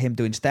stand-up of him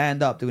doing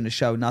stand-up, doing a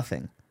show,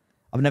 nothing.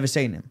 I've never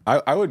seen him.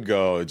 I would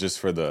go just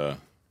for the.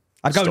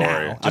 I'd go story.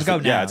 now. Just I'd go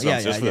for- now. yeah, it's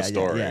just for the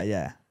story.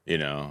 Yeah. You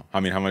know, I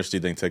mean, how much do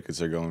you think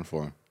tickets are going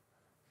for?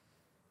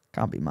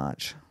 Can't be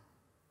much.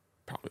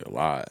 Probably a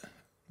lot.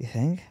 You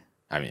think?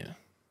 I mean,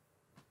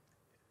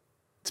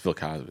 it's Bill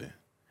Cosby,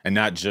 and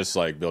not just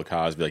like Bill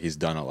Cosby, like he's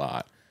done a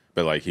lot,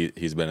 but like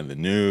he's been in the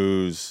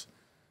news.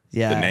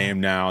 Yeah. The name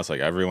now, it's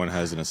like everyone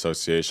has an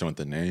association with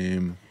the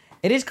name.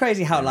 It is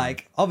crazy how,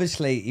 like,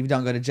 obviously, if you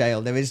don't go to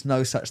jail, there is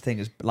no such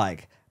thing as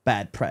like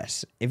bad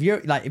press. If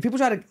you're like, if people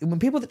try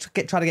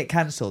to get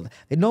cancelled,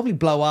 they normally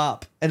blow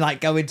up and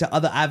like go into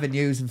other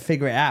avenues and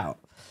figure it out.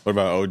 What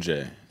about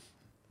OJ?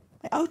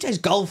 OJ's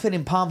golfing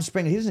in Palm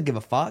Springs. He doesn't give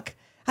a fuck.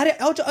 How did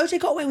OJ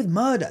got away with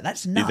murder?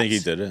 That's nuts. You think he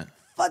did it?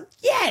 Fuck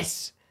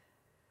yes.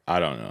 I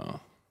don't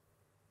know.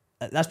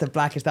 That's the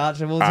blackest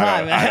answer of all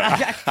time.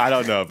 I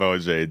don't know if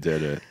OJ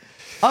did it.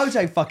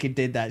 OJ fucking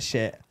did that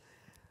shit.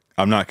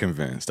 I'm not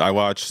convinced. I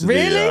watched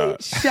Really?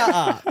 Shut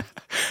up.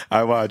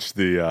 I watched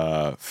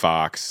the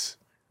Fox.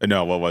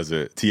 No, what was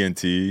it?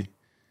 TNT.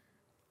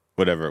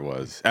 Whatever it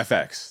was.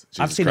 FX. Jesus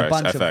I've seen a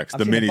Christ. bunch of- FX. I've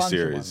The seen a bunch of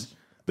miniseries. ones.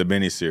 The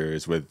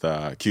miniseries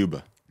with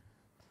Cuba.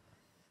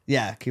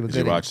 Yeah, Cuba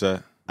Did you watch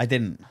that? I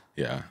didn't.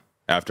 Yeah.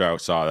 After I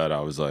saw that, I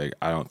was like,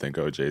 I don't think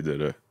OJ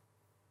did it.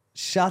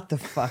 Shut the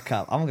fuck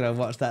up. I'm going to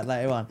watch that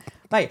later on.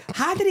 Mate,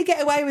 how did he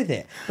get away with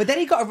it? But then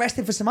he got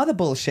arrested for some other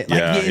bullshit like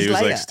Yeah, years he was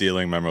later. like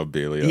stealing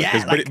memorabilia.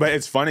 Yeah, but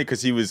it's funny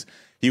because he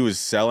was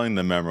selling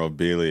the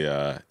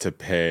memorabilia to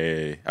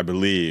pay, I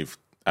believe,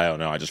 I don't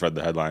know, I just read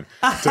the headline,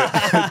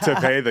 to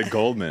pay the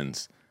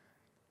Goldmans,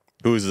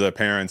 who's the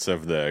parents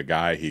of the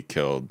guy he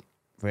killed,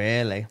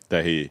 Really?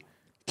 that he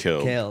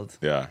killed. Killed.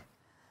 Yeah.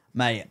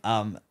 Mate,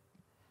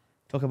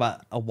 talk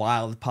about a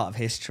wild part of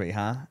history,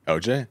 huh?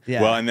 OJ?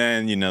 Yeah. Well, and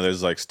then,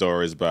 there's like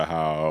stories about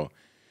how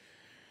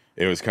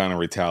it was kind of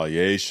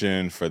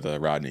retaliation for the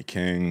Rodney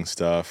King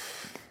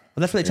stuff.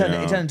 Well, that's what it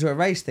turned into a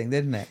race thing,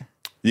 didn't it?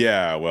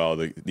 Yeah, well,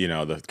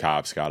 the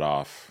cops got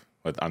off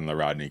on the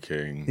Rodney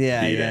King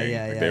Yeah,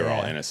 beating. They were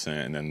all yeah.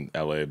 innocent, and then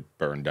L.A.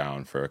 burned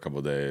down for a couple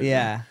of days.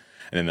 Yeah.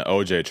 and then the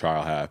OJ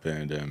trial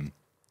happened, and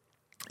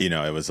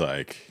it was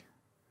like,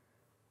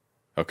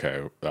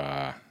 okay,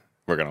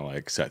 we're gonna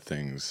like set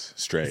things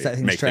straight,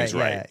 make things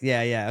right.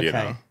 Yeah.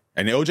 Okay.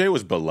 And OJ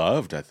was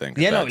beloved, I think.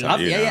 Yeah, at no, that we time,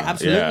 loved it. Yeah,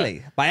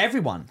 absolutely. By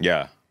everyone.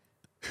 Yeah.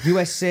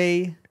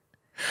 USC.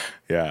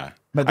 Yeah.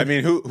 But I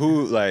mean,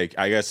 who like,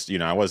 I guess,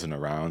 I wasn't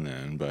around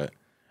then, but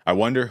I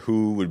wonder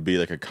who would be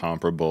like a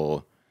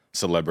comparable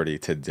celebrity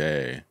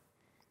today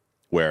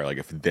where like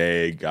if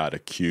they got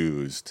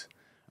accused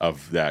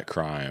of that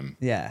crime,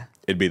 Yeah.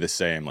 it'd be the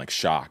same like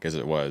shock as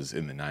it was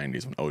in the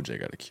 90s when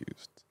OJ got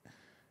accused.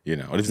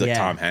 What is it, like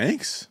Tom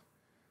Hanks?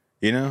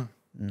 No.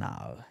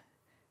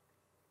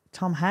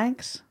 Tom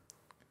Hanks?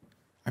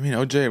 I mean,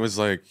 OJ was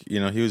like, he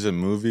was in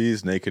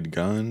movies, Naked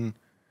Gun.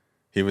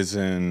 He was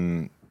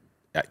in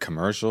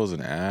commercials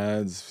and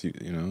ads,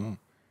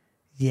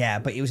 Yeah,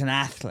 but he was an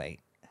athlete.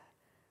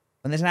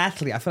 When there's an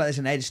athlete, I feel like there's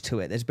an edge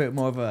to it. There's a bit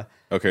more of a...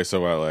 Okay,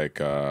 so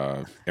like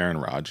Aaron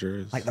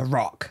Rodgers? Like The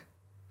Rock.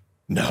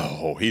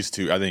 No, I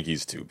think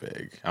he's too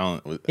big.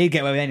 He'd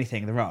get away with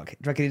anything, The Rock. Do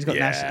you reckon he's got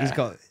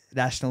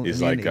national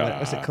He's immunity? like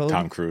What's it called?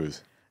 Tom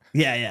Cruise.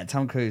 Yeah.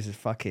 Tom Cruise is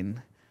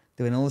fucking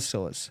doing all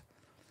sorts.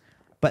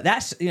 But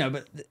that's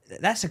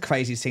that's a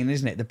crazy scene,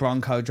 isn't it? The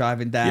Bronco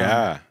driving down.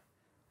 Yeah.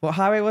 What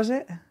highway was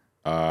it?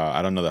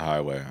 I don't know the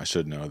highway. I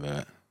should know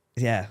that.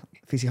 Yeah,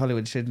 PC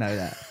Hollywood should know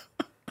that.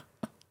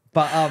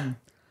 But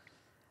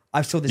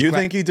I saw this. You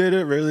think he did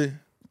it really?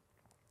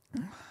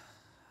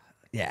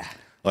 Yeah.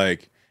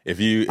 Like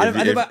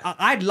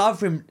I'd love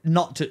for him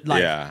not to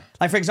like. Yeah.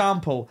 Like for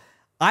example,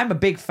 I'm a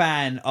big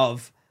fan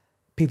of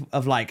people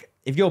of like.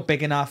 If you're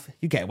big enough,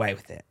 you get away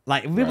with it.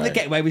 Like people that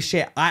get away with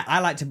shit,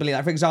 I like to believe.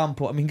 Like for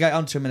example, I mean, go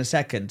on to him in a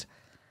second.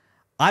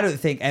 I don't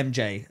think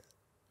MJ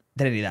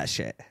did any of that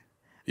shit.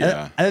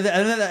 Yeah. I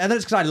know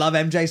it's because I love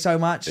MJ so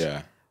much.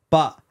 Yeah.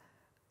 But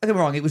don't get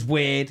me wrong, it was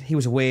weird. He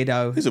was a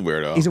weirdo. He's a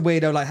weirdo. He's a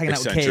weirdo, like hanging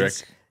out with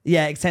kids.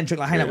 Yeah, eccentric,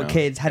 like hanging out with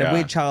kids. Had a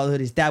weird childhood.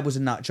 His dad was a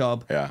nut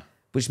job. Yeah.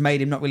 Which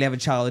made him not really have a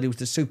childhood. He was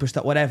the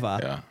superstar, whatever.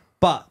 Yeah.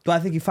 But do I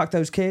think he fucked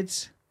those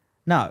kids?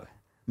 No.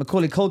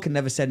 Macaulay Culkin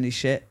never said any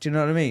shit. Do you know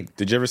what I mean?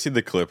 Did you ever see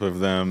the clip of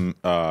them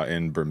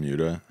in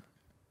Bermuda?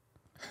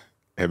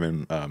 Him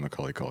and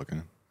Macaulay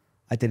Culkin.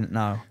 I didn't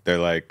know. They're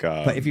like,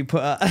 but if you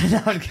put a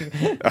video game,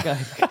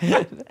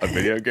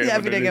 yeah,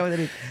 a video game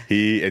with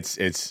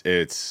it.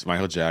 It's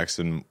Michael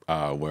Jackson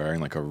wearing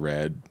like a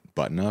red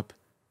button up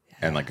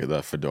and like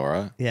the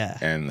fedora,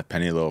 and the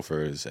penny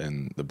loafers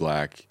and the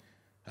black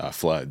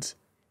floods,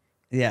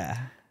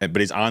 but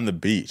he's on the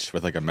beach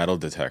with like a metal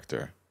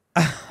detector,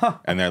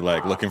 and they're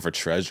like looking for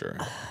treasure.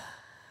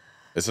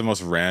 It's the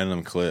most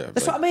random clip.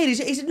 That's what I mean.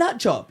 He's a nut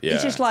job. Yeah.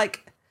 He's just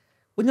like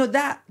when you're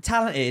that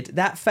talented,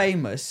 that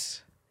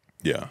famous.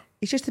 Yeah.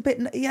 He's just a bit.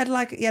 He had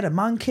a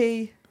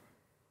monkey.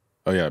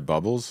 Oh yeah,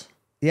 Bubbles.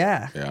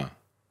 Yeah. Yeah.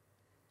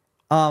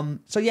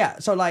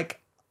 So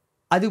like,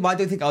 I do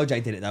think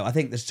OJ did it though. I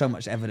think there's so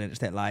much evidence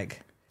that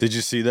like. Did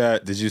you see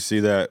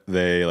that?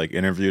 They like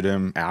interviewed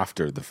him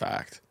after the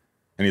fact,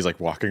 and he's like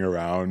walking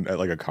around at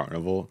like a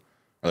carnival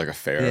or like a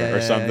fair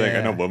or something,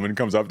 and a woman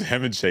comes up to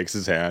him and shakes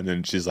his hand,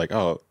 and she's like,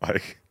 "Oh,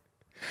 like."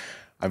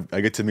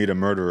 I get to meet a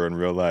murderer in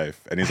real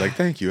life, and he's like,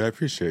 "Thank you, I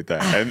appreciate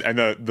that." And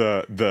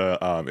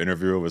the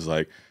interviewer was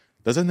like,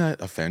 "Doesn't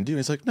that offend you?" And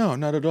he's like, "No,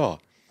 not at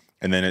all."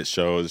 And then it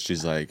shows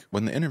she's like,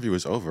 when the interview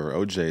was over,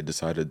 OJ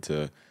decided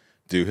to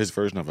do his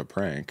version of a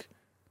prank.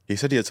 He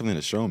said he had something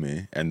to show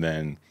me, and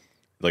then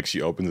like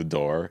she opens the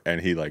door,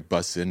 and he like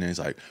busts in, and he's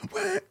like,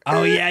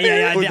 "Oh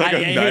yeah, with, like,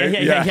 a knife.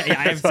 I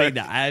have seen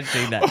that. I have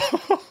seen that."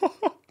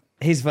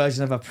 His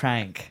version of a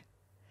prank.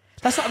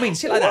 That's what I mean.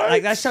 Shit like that.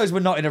 Like that shows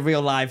we're not in a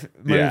real live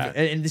movie,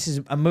 and this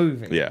is a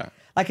movie. Yeah.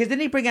 Like, didn't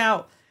he bring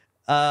out?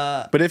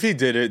 But if he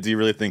did it, do you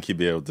really think he'd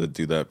be able to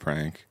do that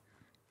prank?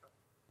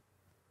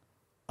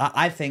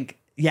 I think,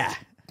 yeah.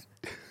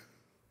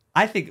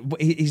 I think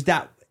he's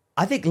that.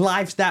 I think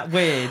life's that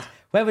weird.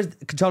 Whoever's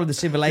controlling the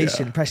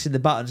simulation, pressing the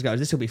buttons, goes,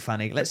 "This will be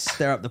funny. Let's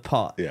stir up the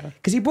pot." Yeah.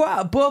 Because he brought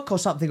out a book or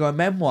something or a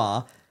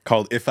memoir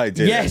called "If I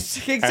Did It."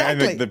 Yes,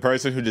 exactly. And the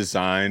person who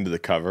designed the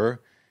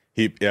cover.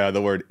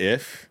 The word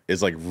 "if"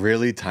 is like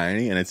really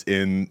tiny, and it's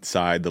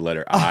inside the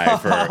letter I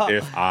for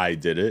 "if I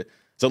did it."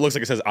 So it looks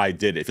like it says "I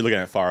did it." If you're looking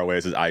at it far away,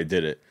 it says "I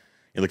did it."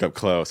 You look up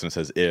close, and it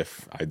says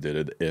 "if I did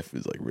it." "If"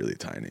 is like really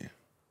tiny.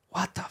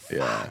 What the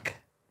fuck?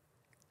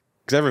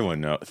 Because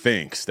everyone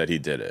thinks that he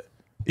did it,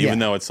 even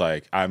though it's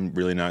like I'm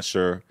really not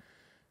sure.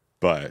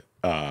 But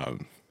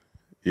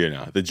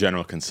the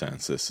general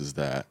consensus is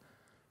that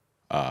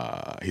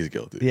he's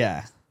guilty.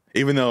 Yeah.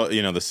 Even though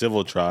the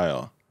civil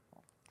trial.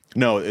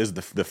 No, it is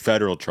the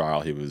federal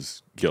trial he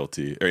was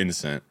guilty or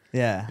innocent.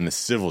 Yeah. In the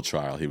civil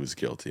trial he was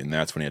guilty, and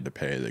that's when he had to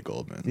pay the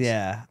Goldmans.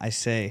 Yeah, I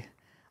see.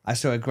 I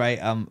saw a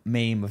great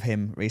meme of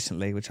him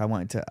recently, which I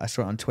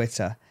saw it on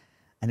Twitter,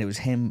 and it was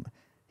him.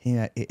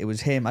 It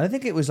was him. I don't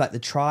think it was like the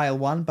trial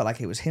one, but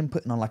like it was him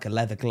putting on like a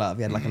leather glove.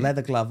 He had like a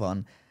leather glove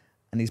on,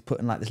 and he's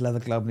putting like this leather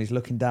glove and he's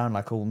looking down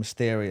like all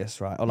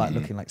mysterious, right? Or like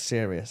looking like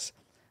serious.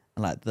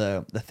 And like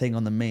the thing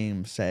on the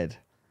meme said,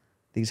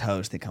 "These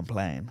hoes think I'm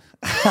playing."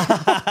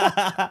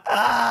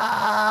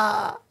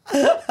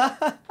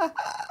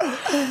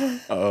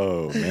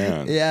 Oh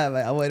man. Yeah,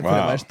 mate, I wanted to put it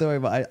in my story,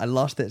 but I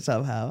lost it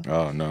somehow.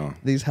 Oh no.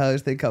 These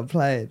hoes think I'm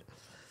playing.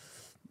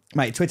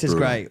 Mate, Twitter's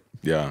great.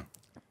 Yeah.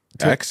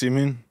 X, you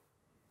mean?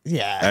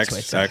 Yeah,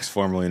 Twitter. X,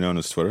 formerly known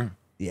as Twitter.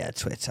 Yeah,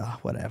 Twitter,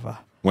 whatever.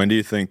 When do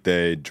you think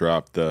they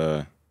dropped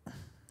the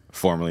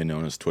formerly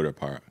known as Twitter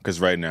part?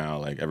 Because right now,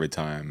 like every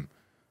time,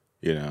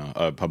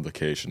 a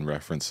publication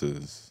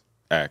references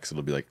X,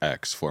 it'll be like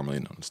X, formerly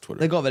known as Twitter.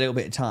 They got a little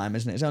bit of time,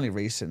 isn't it? It's only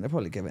recent. They'll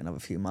probably give it another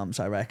few months,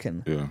 I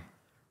reckon. Yeah.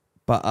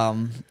 But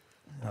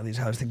these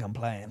hoes think I'm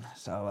playing.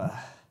 So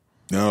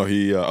no,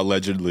 he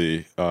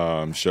allegedly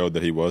showed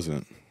that he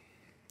wasn't.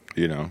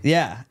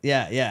 Yeah.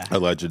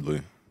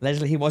 Allegedly.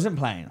 Allegedly, he wasn't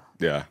playing.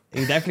 Yeah.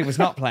 He definitely was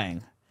not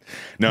playing.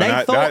 No, They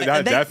not thought-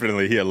 they-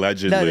 definitely. He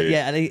allegedly. No,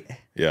 yeah, and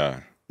Yeah.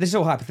 this is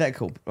all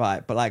hypothetical,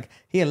 right? But like,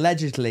 he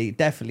allegedly,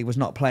 definitely was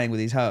not playing with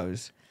these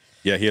hoes.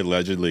 Yeah, he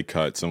allegedly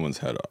cut someone's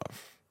head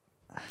off.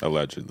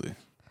 Allegedly.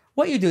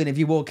 What are you doing if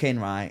you walk in,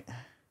 right?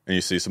 And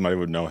you see somebody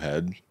with no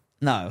head?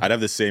 No. I'd have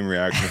the same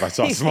reaction if I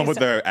saw someone with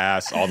their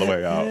ass all the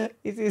way out.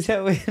 You see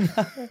so weird?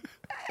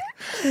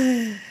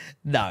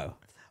 No.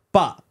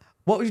 But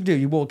what would you do?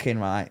 You walk in,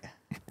 right?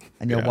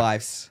 And your Yeah.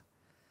 wife's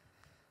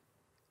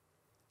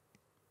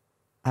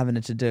having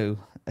a to-do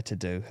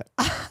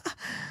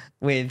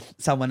with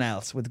someone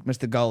else, with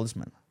Mr.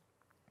 Goldsman.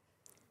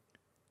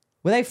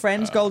 Were they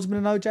friends, Goldsman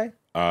and OJ?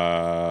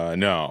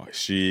 No,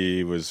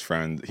 she was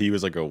friends. He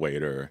was like a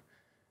waiter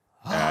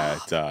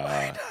at.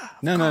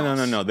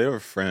 No. They were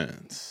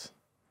friends.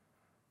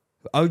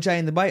 OJ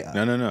and the waiter?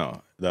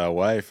 No. The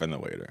wife and the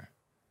waiter.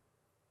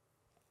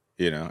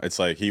 It's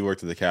like he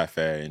worked at the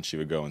cafe and she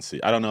would go and see.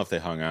 I don't know if they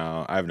hung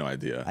out. I have no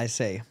idea. I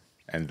see.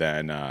 And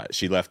then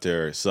she left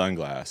her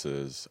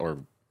sunglasses or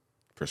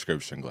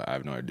prescription glasses, I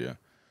have no idea,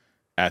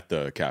 at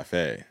the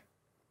cafe.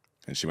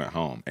 And she went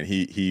home. And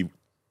he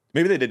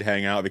maybe they did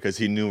hang out because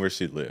he knew where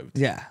she lived.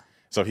 Yeah.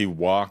 So he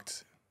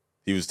was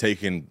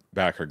taking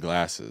back her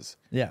glasses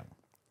Yeah.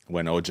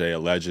 when OJ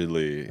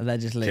allegedly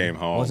came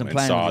home Wasn't and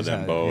playing saw with his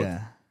them hoe. both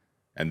Yeah.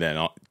 and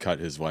then cut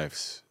his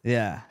wife's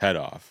Yeah. head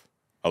off,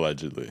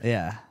 allegedly.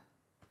 Yeah.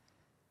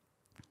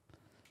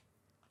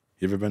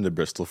 You ever been to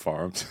Bristol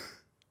Farms?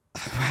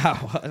 Wow,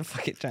 what a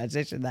fucking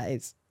transition that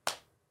is.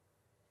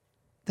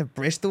 The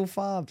Bristol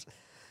Farms.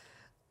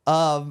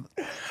 No.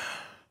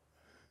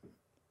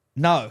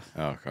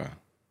 Okay.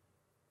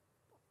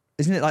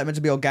 Isn't it like meant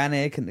to be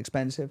organic and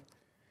expensive?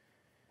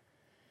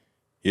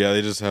 Yeah,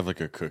 they just have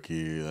like a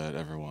cookie that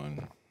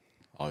everyone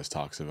always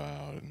talks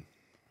about.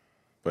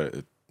 But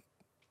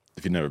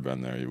if you've never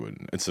been there, you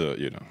wouldn't. It's a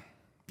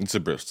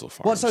Bristol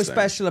Farms. What's so thing.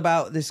 special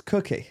about this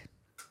cookie?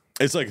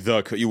 It's like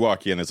you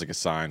walk in, it's like a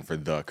sign for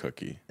the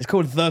cookie. It's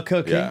called The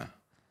Cookie? Yeah.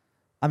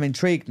 I'm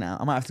intrigued now.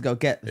 I might have to go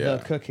get Yeah.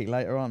 The Cookie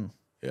later on.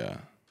 Yeah.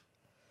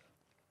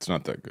 It's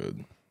not that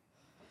good.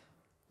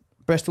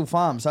 Bristol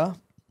Farms, huh?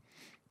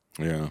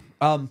 Yeah.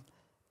 Have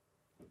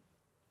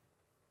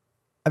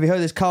you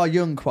heard this Carl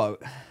Jung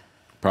quote?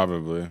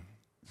 Probably. Are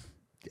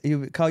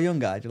you a Carl Jung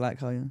guy? Do you like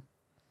Carl Jung?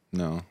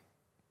 No.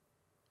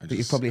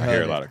 you've probably I heard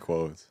hear it. a lot of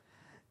quotes.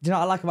 Do you know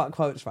what I like about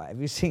quotes, right?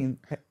 Have you seen,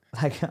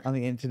 like, on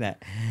the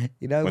internet,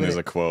 When there's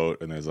a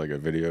quote and there's like a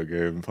video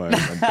game playing.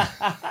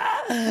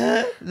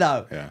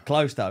 No, Yeah.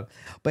 close though.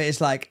 But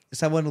it's like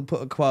someone will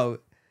put a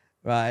quote,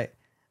 right?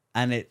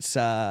 And it's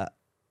and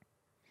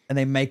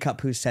they make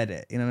up who said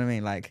it. You know what I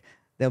mean? Like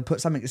they'll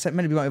put something. It's meant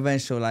to be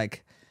motivational,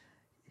 like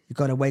you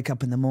got to wake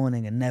up in the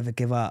morning and never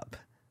give up,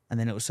 and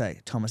then it'll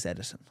say Thomas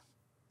Edison.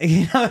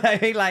 You know what I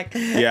mean? Like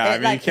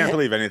Yeah, you can't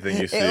believe anything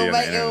you see on the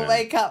internet. It'll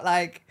wake up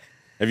like.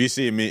 If you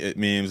see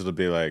memes, it'll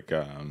be like,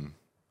 quotes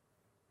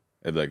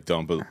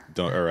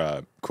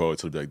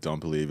will be like, "Don't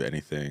believe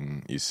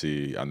anything you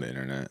see on the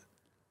internet,"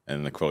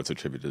 and the quotes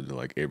attributed to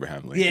like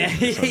Abraham Lincoln. Yeah,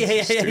 or some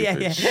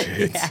stupid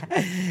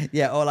shit.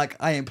 Yeah, or like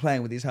I ain't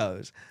playing with these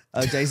hoes.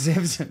 O.J.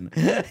 Simpson.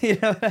 You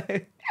know what I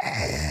mean?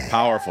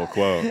 Powerful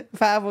quote.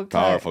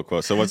 Powerful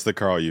quote. So what's the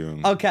Carl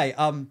Jung? Okay,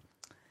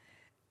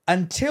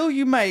 until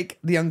you make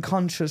the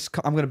unconscious,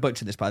 I'm going to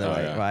butcher this by the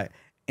way, yeah. right?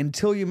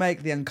 Until you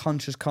make the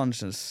unconscious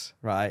conscious,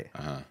 right?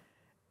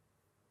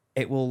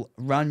 It will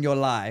run your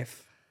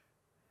life,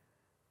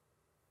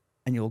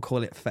 and you'll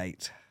call it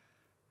fate.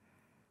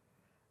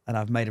 And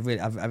I've made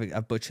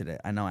I've butchered it.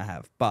 I know I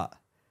have, but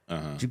do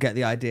you get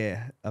the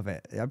idea of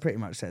it? I pretty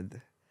much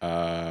said.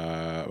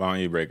 Why don't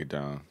you break it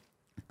down?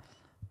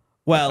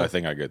 Well, I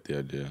think I get the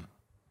idea.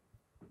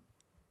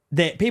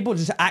 People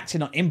just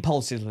acting on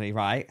impulsively,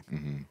 right?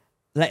 Mm-hmm.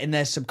 Letting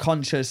their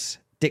subconscious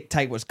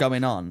dictate what's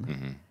going on.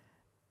 Mm-hmm.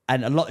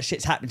 And a lot of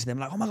shit's happening to them.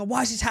 Like, oh my God,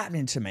 why is this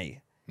happening to me?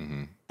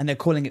 Mm-hmm. And they're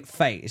calling it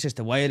fate. It's just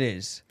the way it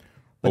is.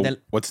 But Well,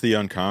 what's the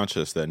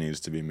unconscious that needs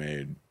to be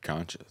made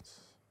conscious?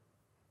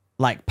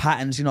 like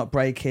patterns you're not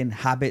breaking,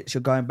 habits,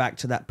 you're going back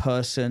to that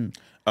person.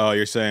 Oh,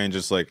 you're saying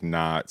just like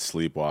not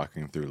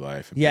sleepwalking through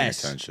life and paying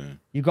Yes. attention.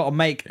 You've got to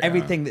make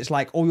everything that's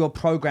like all your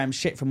programmed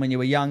shit from when you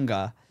were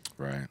younger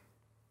Right.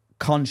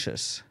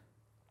 conscious.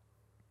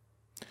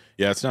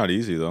 Yeah, it's not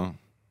easy though.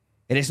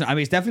 It isn't. I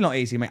mean, it's definitely not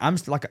easy, mate.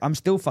 I'm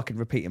still fucking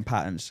repeating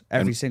patterns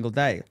every single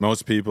day.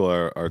 Most people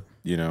are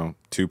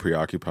too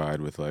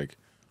preoccupied with like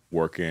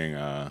working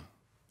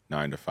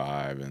 9 to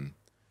 5 and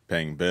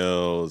paying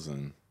bills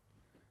and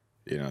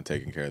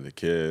taking care of the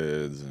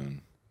kids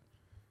and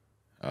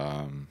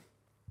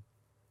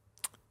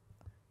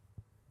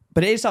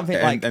But it is something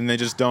and they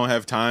just don't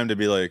have time to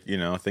be like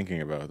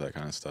thinking about that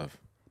kind of stuff.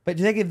 But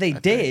do you think if they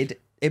did,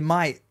 it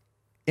might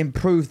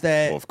improve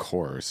their? Well, of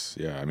course,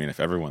 yeah. I mean, if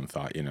everyone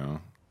thought,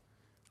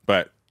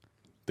 but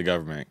the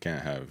government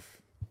can't have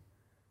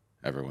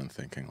everyone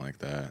thinking like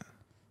that.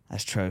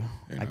 That's true.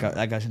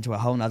 That goes into a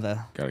whole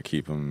nother. Got to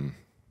keep them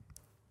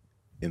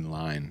in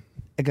line.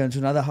 It goes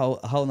into a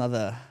whole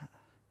nother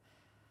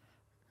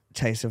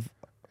chase of.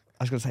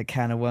 I was going to say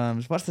can of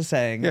worms. What's the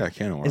saying? Yeah,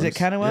 can of worms. Is it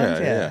can of worms?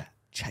 Yeah.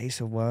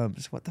 Chase of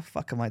worms. What the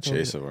fuck am I talking?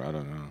 Chase of worms. I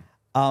don't know.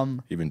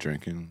 You been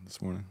drinking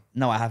this morning?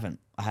 No, I haven't.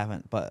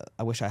 But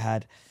I wish I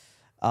had.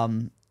 I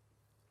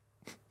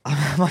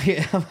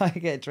might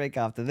get a drink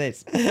after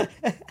this.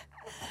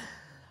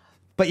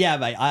 But yeah,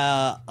 mate.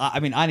 I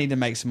mean, I need to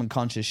make some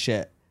unconscious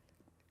shit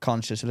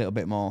conscious a little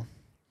bit more.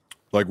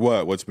 Like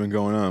what? What's been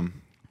going on?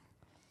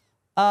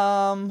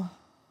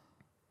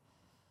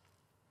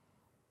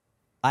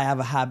 I have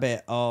a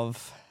habit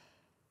of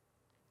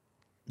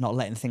not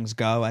letting things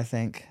go, I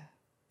think.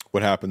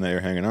 What happened that you're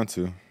hanging on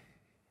to?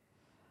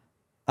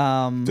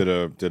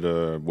 Did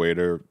a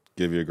waiter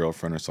give your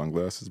girlfriend her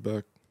sunglasses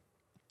back?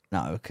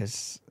 No,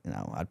 because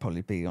I'd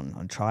probably be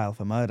on trial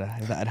for murder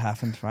if that had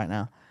happened right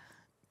now.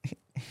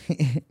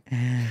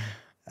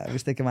 I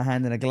was sticking my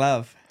hand in a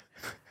glove.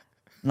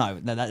 No,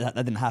 that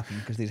didn't happen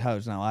because these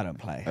hoes know I don't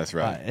play. That's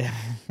right.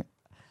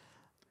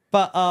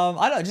 But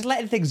I don't know, just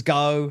letting things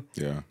go.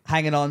 Yeah.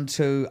 Hanging on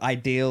to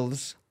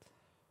ideals.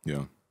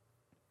 Yeah.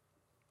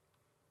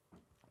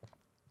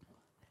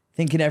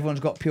 Thinking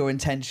everyone's got pure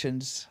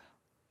intentions.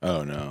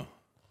 Oh no.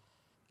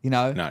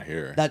 Not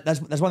here.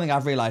 That's one thing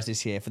I've realized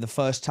this year. For the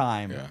first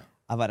time, Yeah.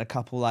 I've had a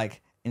couple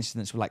like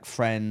incidents with like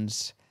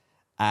friends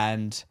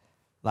and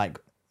like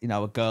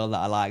a girl that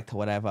I liked or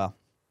whatever.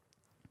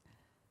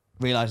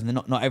 Realizing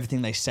that not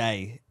everything they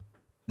say,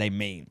 they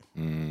mean.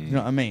 You know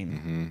what I mean?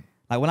 Mm-hmm.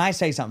 Like when I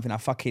say something, I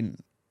fucking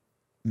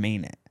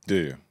mean it. Do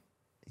you?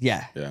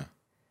 Yeah. Yeah.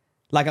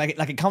 Like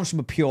it comes from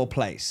a pure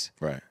place.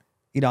 Right.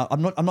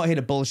 I'm not here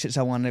to bullshit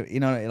someone.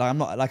 I'm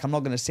not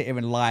going to sit here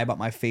and lie about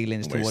my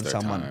feelings Waste towards their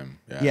someone. time.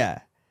 Yeah.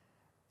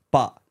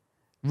 But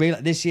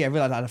this year I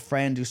realized I had a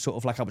friend who sort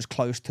of like I was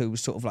close to,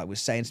 was sort of like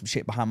was saying some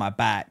shit behind my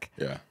back.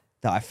 Yeah.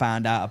 That I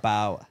found out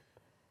about.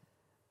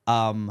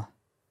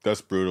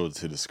 That's brutal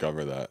to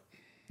discover that.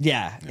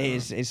 Yeah. It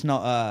is. It's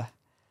not a.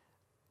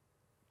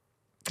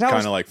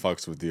 Kind of like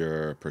fucks with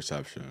your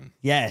perception.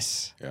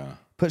 Yes. Yeah.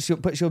 Puts you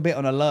a bit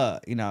on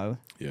alert.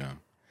 Yeah.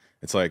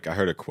 It's like I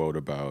heard a quote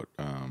about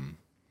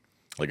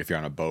like if you're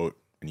on a boat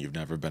and you've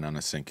never been on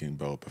a sinking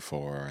boat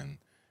before and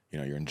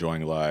you're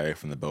enjoying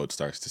life and the boat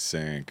starts to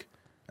sink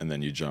and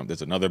then you jump,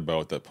 there's another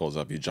boat that pulls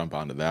up, you jump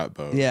onto that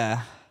boat.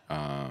 Yeah.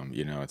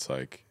 It's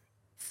like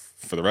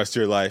for the rest of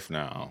your life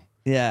now,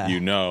 yeah,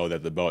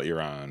 that the boat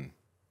you're on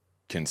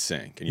can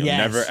sink and you'll Yes.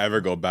 never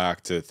ever go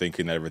back to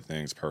thinking that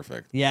everything's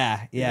perfect.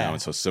 Yeah.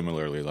 And so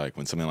similarly, like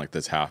when something like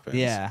this happens,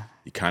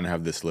 you kind of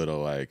have this little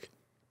like,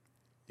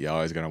 you're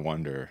always gonna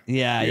wonder.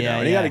 Yeah.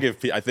 And you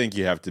gotta I think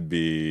you have to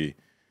be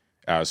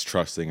as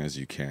trusting as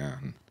you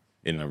can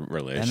in a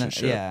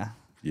relationship.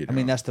 I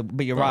mean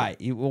but you're right.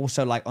 You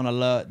also like on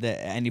alert that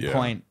at any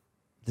point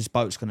this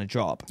boat's gonna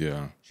drop.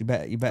 Yeah. So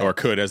you better Or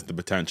could has the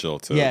potential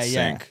to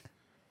sink.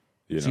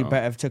 So you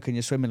better have taken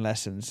your swimming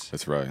lessons.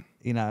 That's right.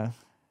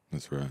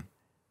 That's right.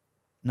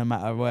 No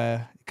matter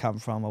where you come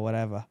from or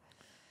whatever.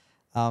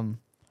 But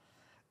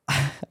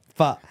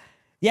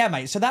yeah,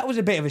 mate. So that was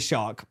a bit of a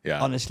shock,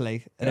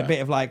 honestly, and a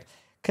bit of like,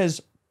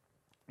 because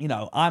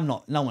I'm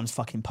not. No one's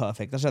fucking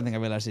perfect. That's something I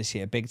realized this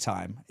year, big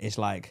time. Is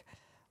like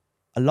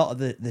a lot of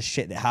the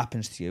shit that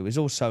happens to you is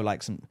also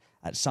like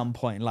at some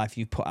point in life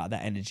you put out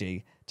that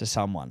energy to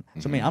someone.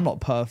 So I mean, I'm not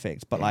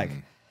perfect, but like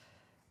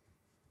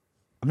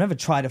I've never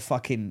tried to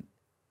fucking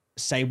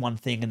say one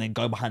thing and then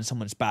go behind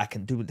someone's back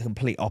and do the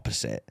complete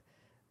opposite.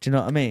 Do you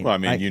know what I mean? Well, I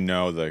mean,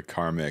 the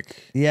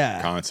karmic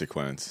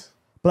consequence.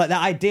 But like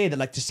that idea that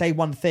like to say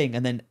one thing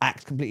and then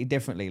act completely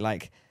differently,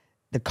 like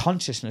the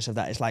consciousness of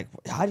that is like,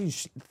 how do you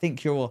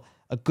think you're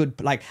a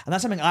good, like, and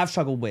that's something I've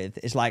struggled with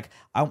is like,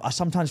 I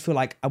sometimes feel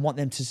like I want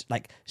them to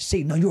like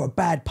see, no, you're a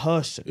bad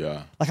person.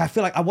 Yeah. Like, I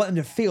feel like I want them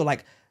to feel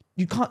like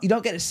you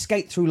don't get to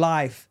skate through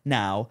life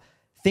now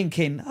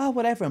thinking, oh,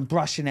 whatever, and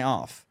brushing it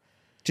off.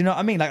 Do you know what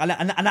I mean? Like,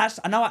 and that's,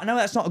 I know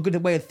that's not a good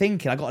way of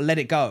thinking. I got to let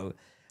it go.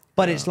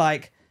 But it's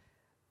like,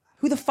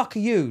 who the fuck are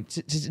you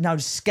to now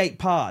skate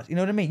past? You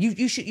know what I mean?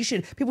 You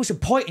should, people should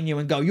point at you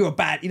and go, you're a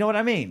bad, you know what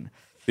I mean?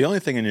 The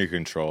only thing in your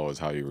control is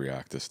how you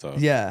react to stuff.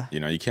 Yeah.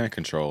 You can't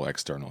control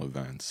external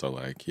events. So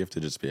like, you have to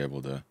just be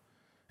able to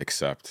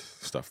accept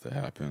stuff that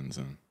happens,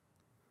 and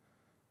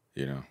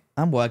you know,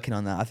 I'm working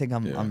on that. I think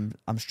Yeah.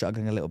 I'm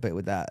struggling a little bit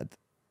with that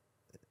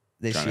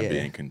this trying year. to be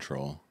in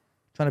control.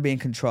 Trying to be in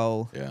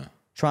control. Yeah.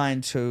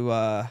 Trying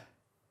to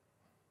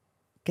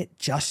get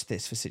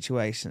justice for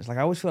situations. Like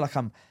I always feel like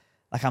I'm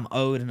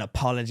owed an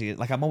apology.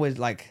 Like I'm always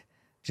like,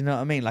 do you know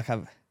what I mean? Like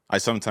I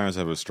sometimes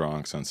have a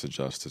strong sense of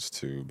justice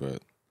too,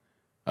 but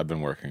I've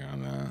been working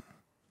on that.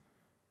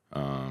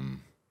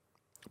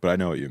 But I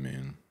know what you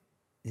mean.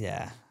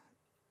 yeah.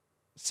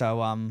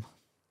 So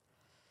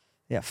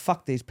yeah,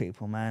 fuck these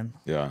people, man.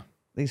 Yeah.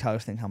 These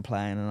hoes think I'm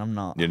playing, and I'm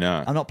not. You're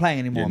not. I'm not playing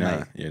anymore, You're mate.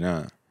 not. You're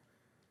not.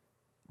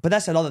 But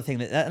that's another thing,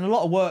 and a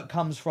lot of work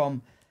comes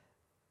from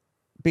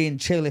being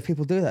chill. If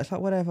people do that, it's like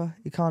whatever.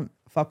 You can't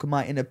fuck with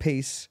my inner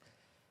peace.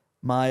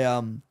 My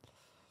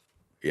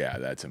Yeah,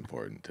 that's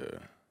important to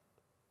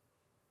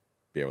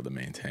be able to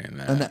maintain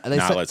that. And they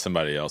not say- let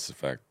somebody else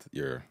affect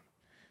your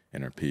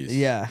inner peace.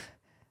 yeah,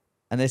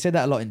 and they say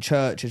that a lot in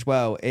church as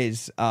well.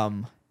 Is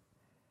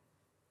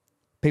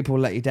people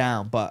will let you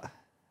down, but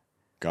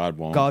God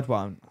won't. God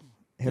won't.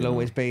 He'll Yeah.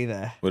 always be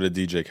there. What did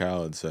DJ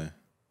Khaled say?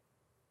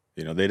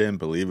 You know, they didn't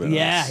believe in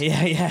Yeah, us.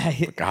 yeah.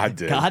 But God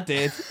did. God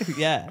did.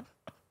 Yeah.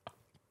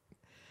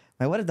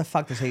 Mate, what the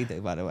fuck does he do,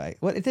 by the way?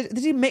 What did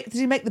he make? Does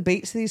he make the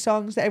beats to these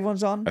songs that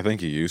everyone's on? I think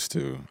he used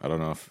to. I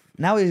don't know if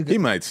Now he's he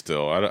might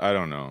still. I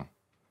don't know.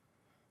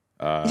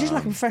 he's just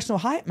like a professional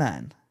hype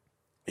man.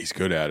 He's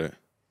good at it.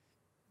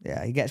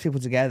 Yeah, he gets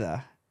people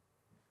together.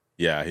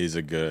 Yeah, he's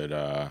a good.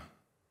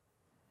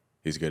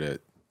 He's good at,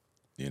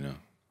 you know,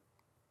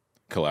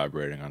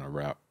 collaborating on a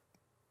rap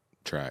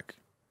track.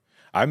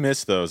 I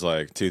miss those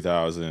like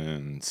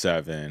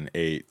 2007,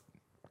 8,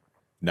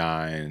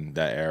 9,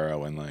 that era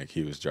when like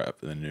he was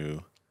dropping the new.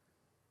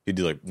 He'd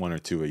do like 1 or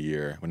 2 a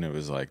year when it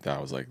was like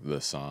that was like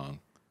the song,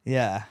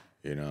 Yeah,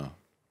 you know.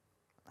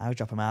 I would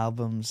drop him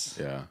albums.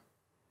 Yeah.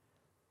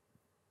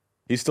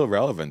 He's still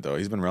relevant though.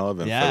 He's been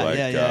relevant Yeah, for like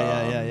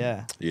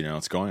yeah. you know,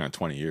 it's going on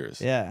 20 years.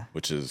 Yeah.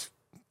 Which is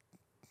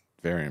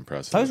very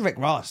impressive. So is Rick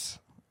Ross,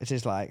 which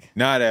is like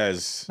Not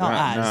as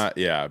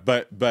yeah,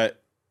 but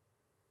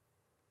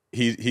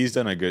he's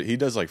done a good. He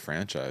does like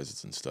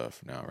franchises and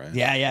stuff now, right?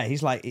 yeah.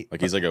 He's like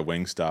Like he's like a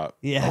Wingstop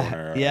Yeah,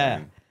 owner. yeah.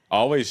 and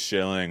always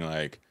shilling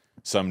like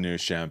some new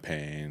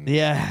champagne.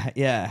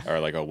 yeah. Or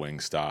like a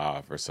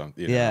Wingstop or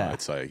something. You Yeah. know,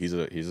 it's like he's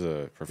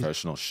a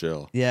professional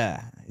shill.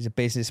 Yeah, he's a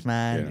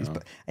businessman. You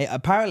know.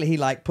 Apparently, he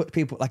like put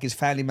people like his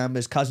family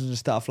members, cousins, and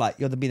stuff. Like,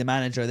 you're to be the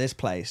manager of this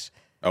place.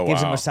 Oh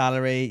Gives wow. them a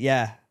salary.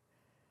 Yeah,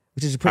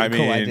 which is a pretty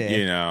cool idea.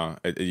 You know,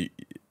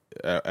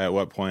 at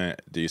what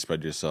point do you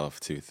spread yourself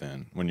too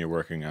thin when you're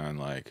working on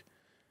like,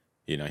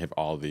 you know, you have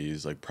all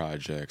these like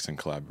projects and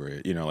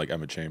collaborate. You know, like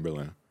Emma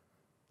Chamberlain.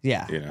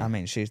 Yeah, you know. I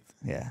mean, she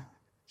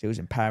was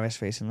in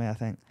Paris recently. I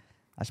think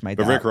I just made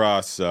But that. Rick up.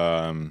 Ross,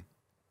 I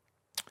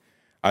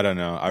don't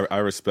know. I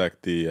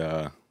respect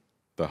the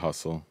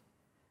hustle.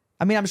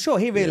 I mean, I'm sure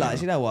he realized.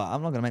 Yeah. You know what?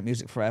 I'm not gonna make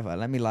music forever.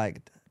 Let me like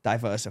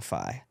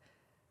diversify.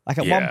 Like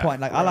at Yeah, one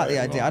point, like I like the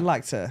right, idea. well. I'd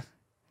like to.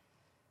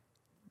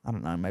 I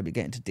don't know. Maybe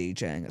get into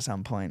DJing at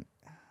some point.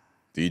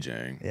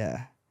 DJing.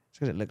 Yeah,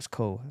 because it looks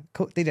cool.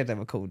 DJs have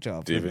a cool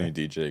job. Do you have don't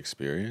any DJ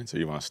experience, or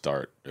you want to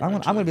start? I'm gonna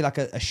eventually? be like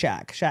a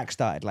Shaq. Shaq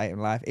started later in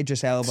life.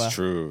 Idris Elba. It's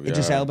true.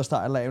 Idris yeah. Elba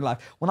started later in life.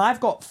 When I've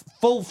got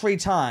full free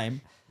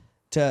time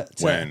to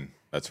When?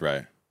 That's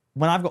right.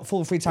 when I've got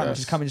full free time, which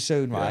is Yes. coming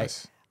soon, right?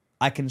 Yes.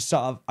 I can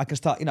start,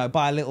 you know,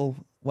 buy a little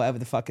whatever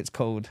the fuck it's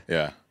called.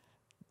 Yeah.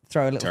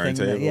 Throw a little thing.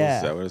 Turntables. That, yeah,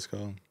 Is that what it's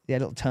called? yeah, a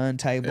little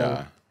turntable.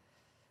 Yeah.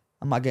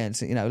 I might get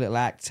into, you know, a little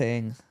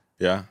acting.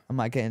 Yeah. I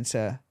might get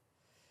into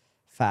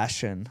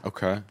fashion.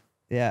 Okay.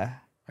 Yeah,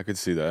 I could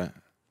see that. I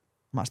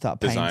might start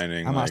painting.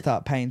 Designing, I might like-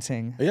 start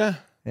painting. Yeah.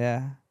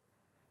 Yeah,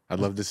 I'd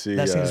love to see.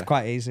 that seems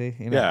quite easy.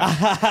 You know?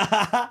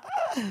 Yeah.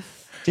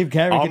 Jim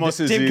Carrey. could Almost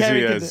do- as Jim easy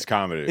Carrey could as do-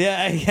 comedy.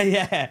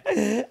 Yeah.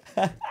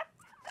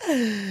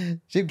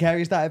 Jim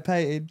Carrey started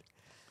painting.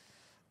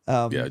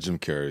 Yeah. Jim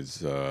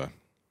Carrey's.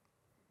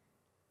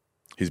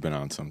 He's been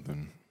on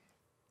something.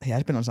 He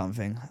has been on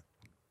something.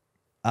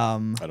 I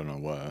don't know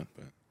what,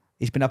 but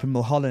He's been up in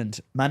Mulholland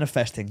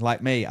manifesting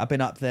like me. I've been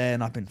up there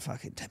and I've been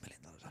fucking $10 million,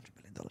 $100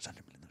 million, $100 million, $10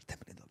 million,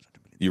 $100 million.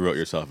 you wrote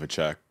yourself a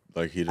check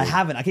like he did. I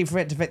haven't. I keep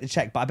forgetting to fit the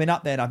check, but I've been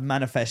up there and I've been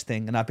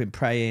manifesting and I've been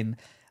praying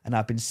and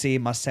I've been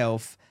seeing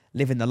myself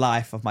living the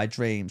life of my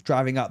dreams,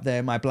 driving up there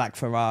in my black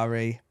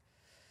Ferrari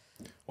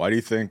Why do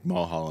you think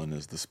Mulholland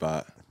is the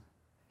spot?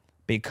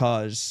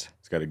 because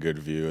It's got a good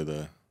view of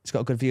the. it's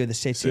got a good view of the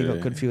city, got a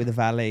good view of the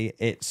valley.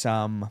 It's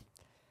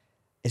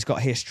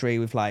got history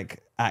with like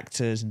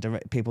actors and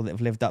people that have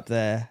lived up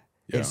there.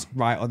 Yeah. It's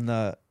right on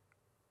the,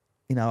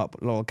 you know, up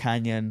Laurel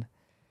Canyon.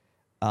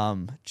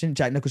 Didn't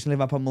Jack Nicholson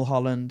live up on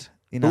Mulholland?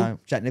 You know,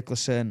 Jack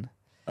Nicholson.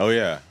 Oh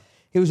yeah.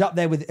 He was up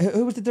there with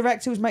who was the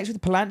director? Who was mates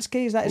with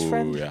Polanski? Is that his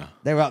friend? Ooh, yeah.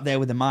 They were up there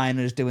with the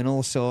miners doing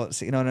all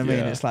sorts. You know what I mean?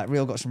 Yeah. It's like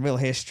got some real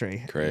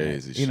history.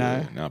 Crazy You shit.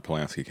 know? Now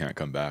Polanski can't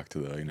come back to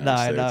the United No,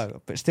 I States.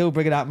 know, but still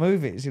bringing out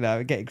movies. You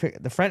know,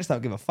 the French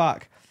don't give a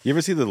fuck. You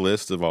ever see the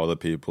list of all the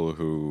people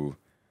who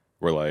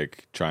were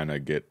like trying to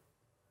get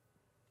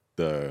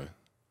the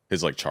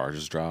his like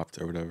charges dropped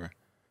or whatever.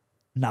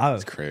 No.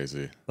 It's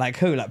crazy. Like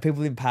who? Like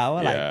people in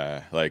power?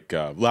 Yeah, like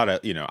a lot of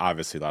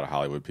obviously a lot of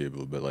Hollywood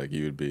people, but like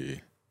you would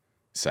be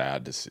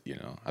sad to see.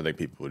 I think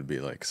people would be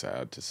like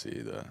sad to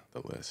see the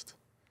list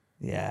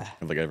Yeah.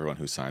 of like everyone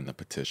who signed the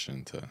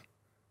petition to,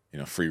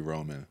 free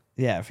Roman.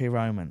 Yeah, if you're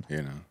Roman.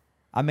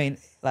 I mean,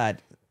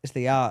 lad, it's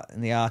the art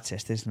and the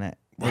artist, isn't it?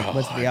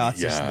 What's the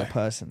artist and the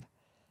person?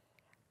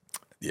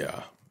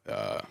 Yeah.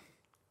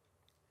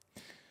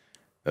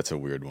 That's a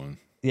weird one.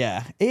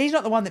 Yeah. He's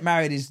not the one that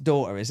married his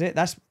daughter, is it?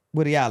 That's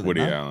Woody Allen.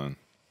 Woody no? Allen.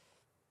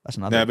 That's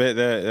another. Yeah, but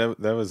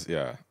that was,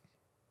 yeah.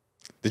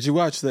 Did you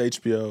watch the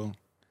HBO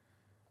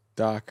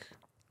doc?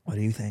 What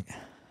do you think?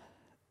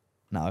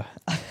 No.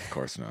 Of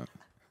course not.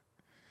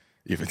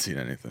 You haven't seen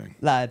anything.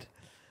 Lad,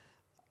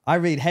 I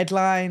read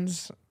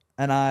headlines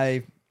and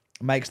I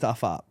make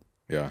stuff up.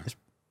 Yeah. That's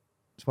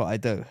what I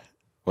do.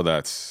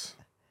 Well,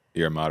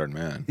 you're a modern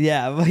man.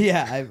 Yeah,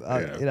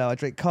 I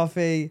drink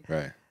coffee.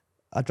 Right.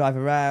 I drive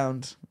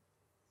around.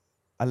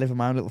 I live in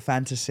my own little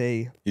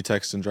fantasy. You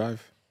text and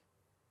drive?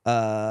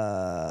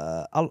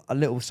 A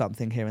little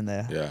something here and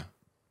there. Yeah.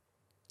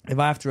 If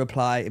I have to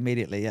reply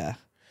immediately, yeah.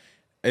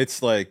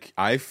 It's like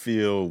I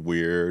feel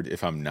weird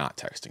if I'm not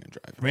texting and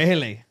driving.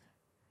 Really?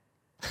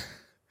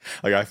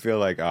 Like I feel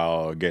like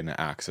I'll get in an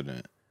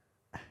accident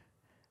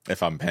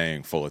if I'm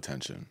paying full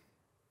attention.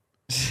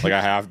 Like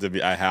I have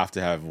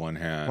to have one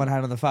hand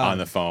on the phone. On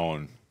the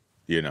phone,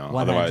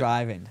 One hand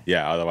driving.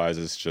 Yeah, otherwise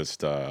it's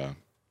just It's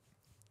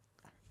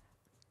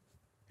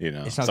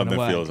not something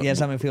gonna work. feels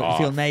something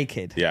feel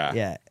naked.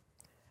 Yeah.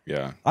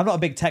 Yeah. I'm not a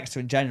big texter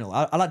in general.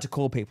 I like to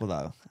call people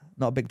though.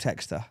 Not a big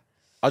texter.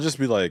 I'll just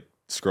be like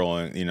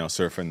scrolling,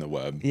 surfing the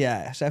web.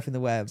 Yeah, surfing the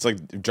web. It's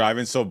like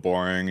driving's so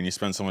boring and you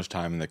spend so much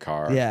time in the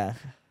car. Yeah.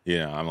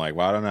 I'm like,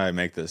 why don't I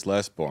make this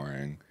less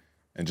boring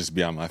and just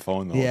be on my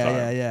phone the whole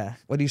time? Yeah.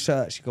 What do you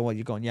search?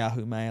 You go on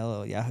Yahoo Mail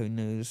or Yahoo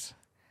News?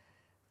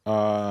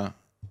 Yeah.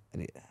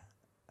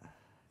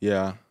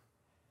 Yeah.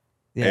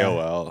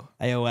 AOL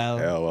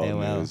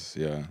News,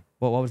 yeah.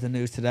 What was the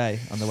news today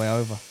on the way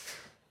over?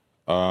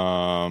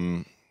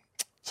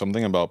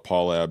 Something about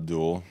Paula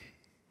Abdul.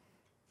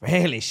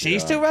 Really?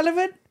 She's still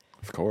relevant?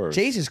 Of course.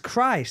 Jesus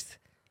Christ.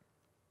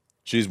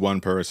 She's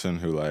one person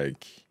who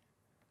like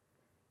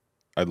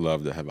I'd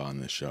love to have on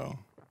this show.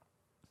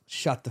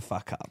 Shut the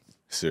fuck up.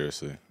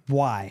 Seriously.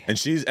 Why?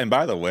 And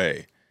by the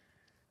way,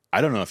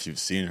 I don't know if you've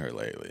seen her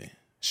lately.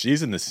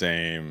 She's in the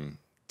same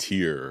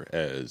tier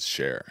as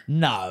Cher.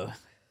 No.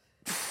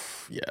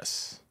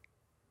 Yes.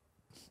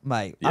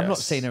 Mate, I've not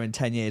seen her in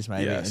 10 years,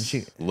 maybe. Yes. And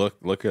she...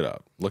 Look it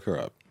up. Look her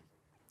up.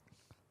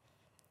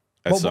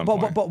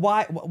 But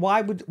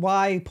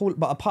why Paul?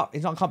 But apart,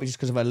 it's not can't be just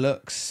because of her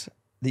looks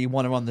that you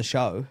want her on the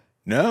show.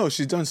 No,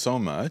 she's done so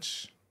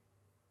much.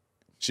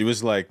 She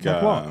was like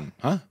what?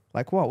 Huh?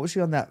 Like what? Was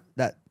she on that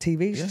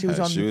TV? Yeah, She was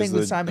on the thing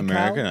with Simon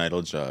American Cowell?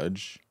 Idol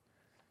judge,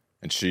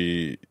 and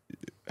she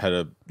had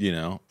a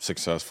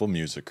successful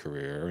music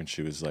career, and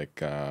she was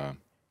like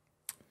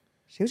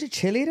She was a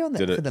cheerleader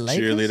for the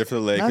Lakers. Cheerleader for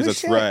the Lakers. No That's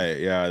shit. right.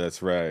 Yeah,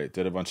 that's right.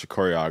 Did a bunch of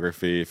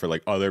choreography for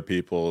like other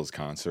people's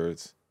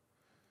concerts.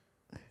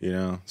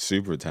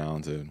 Super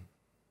talented.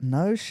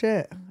 No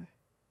shit.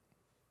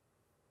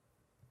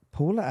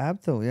 Paula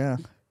Abdul, yeah.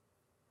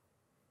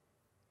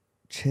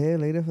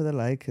 Cheerleader for the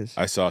Lakers.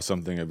 I saw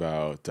something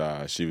about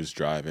she was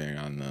driving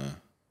on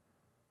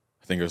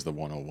I think it was the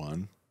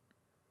 101,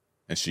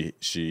 and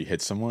she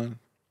hit someone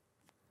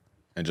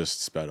and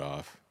just sped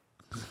off.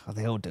 Oh,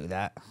 they all do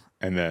that.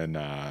 And then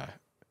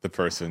the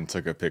person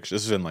took a picture.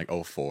 This was in like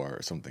 2004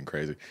 or something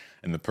crazy.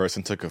 And the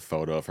person took a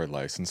photo of her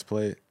license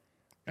plate,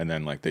 and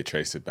then like they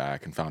traced it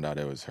back and found out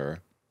it was her.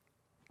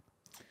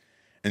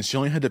 And she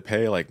only had to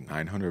pay like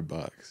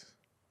 $900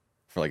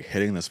 for like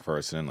hitting this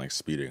person and like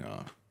speeding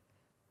off.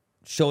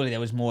 Surely there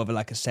was more of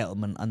a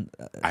settlement.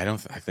 I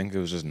think it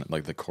was just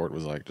like the court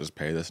was like, just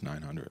pay this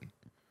 $900.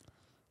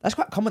 That's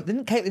quite common.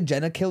 Didn't Caitlyn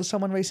Jenner kill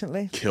someone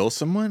recently? Kill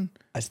someone?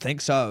 I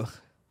think so.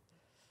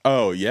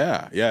 Oh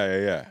yeah.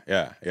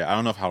 I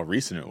don't know how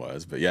recent it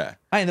was, but yeah.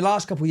 In the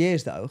last couple of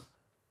years, though.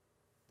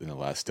 In the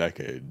last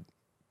decade.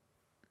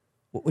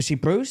 Was she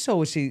Bruce or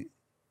was she?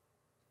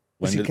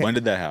 When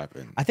did that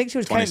happen? I think she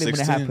was Caitlyn when it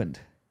 2016? happened.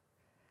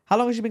 How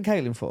long has she been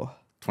Caitlyn for?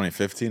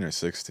 2015 or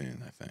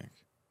 16, I think.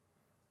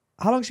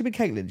 How long has she been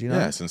Caitlyn? Do you know?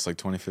 Yeah, since like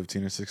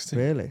 2015 or 16.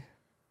 Really?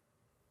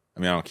 I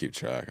mean, I don't keep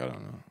track. I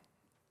don't know.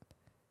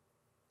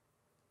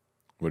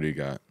 What do you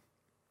got?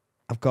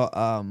 I've got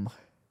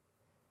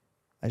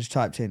I just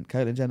typed in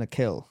Caitlyn Jenner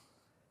kill.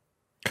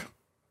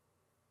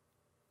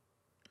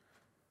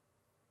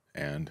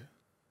 And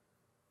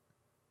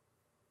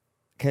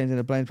Caitlyn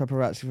Jenner blames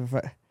paparazzi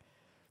for.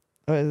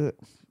 What is it?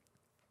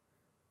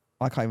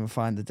 I can't even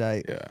find the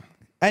date. yeah.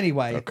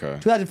 Anyway, Okay.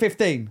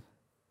 2015.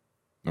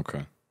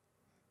 Okay.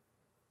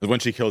 When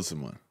she killed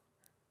someone,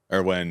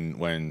 or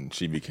when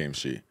she became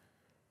she.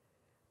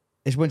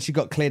 Is when she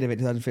got cleared of it,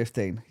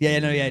 2015. Yeah,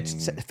 it's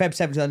Feb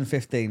 7,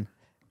 2015.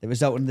 The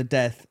result in the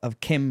death of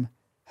Kim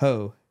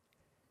Ho.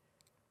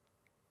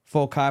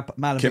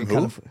 Malibu, Kim who?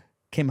 California.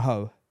 Kim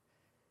Ho.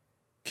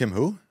 Kim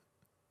who?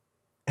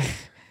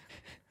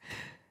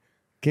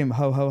 Kim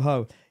ho ho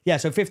ho. Yeah,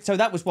 so so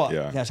that was what?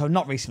 Yeah. So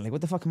not recently.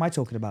 What the fuck am I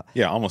talking about?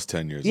 Yeah, almost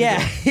 10 years Yeah,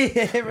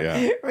 ago.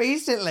 Yeah.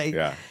 recently.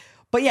 Yeah.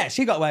 But yeah,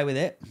 she got away with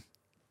it.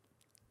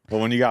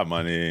 Well, when you got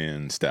money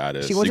and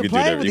status, She wasn't you can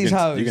playing do with these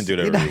hoes. You can do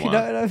whatever you want.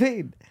 You know what I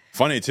mean?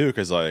 Funny too,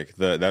 because like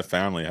that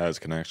family has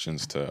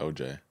connections to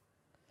OJ.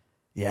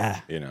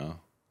 Yeah, You know,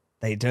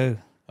 they do.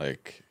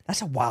 like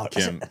That's a wild.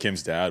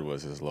 Kim's dad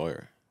was his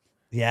lawyer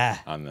Yeah,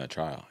 on the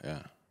trial.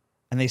 Yeah,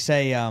 and they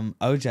say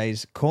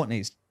OJ's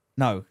Courtney's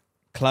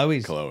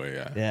Chloe's. Chloe.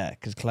 Yeah, Yeah,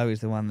 because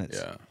Chloe's the one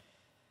that's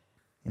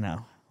yeah.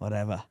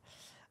 Whatever.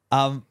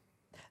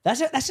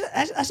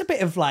 That's a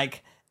bit of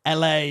like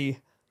LA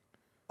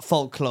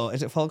folklore.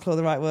 Is it folklore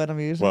the right word I'm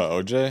using? What,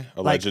 OJ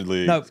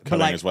allegedly no, but cutting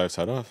like- his wife's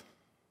head off?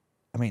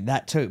 I mean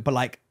that too, but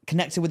like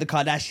connected with the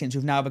Kardashians,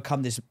 who've now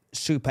become this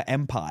super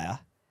empire.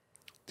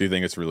 Do you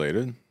think it's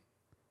related?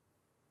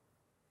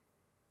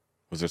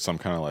 Was there some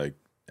kind of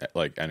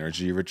like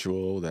energy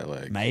ritual that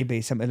like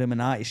Maybe some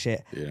Illuminati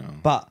shit. you know?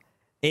 But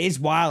it is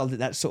wild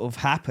that sort of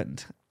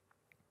happened,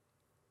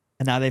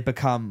 and now they've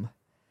become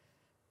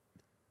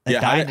a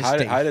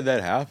dynasty. How did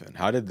that happen?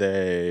 How did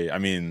they? I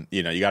mean,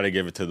 you know, you got to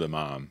give it to the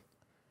mom.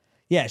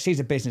 Yeah, she's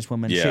a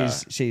businesswoman. Yeah.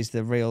 She's the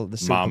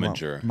super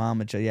Momager.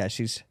 Momager.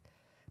 Yeah,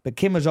 But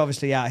Kim was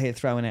obviously out here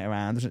throwing it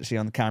around, wasn't she,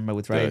 on the camera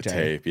with Ray The J?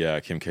 tape, yeah,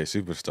 Kim K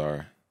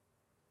Superstar.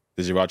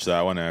 Did you watch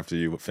that one after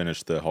you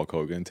finished the Hulk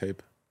Hogan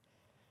tape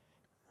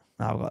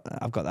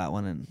I've got that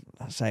one and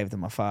I saved in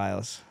my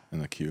files in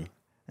the queue?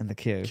 in the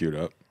queue. Queued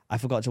up. I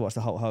forgot to watch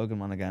the Hulk Hogan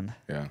one again.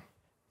 Yeah.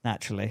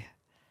 Naturally.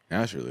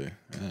 Naturally.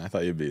 Yeah, I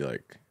thought you'd be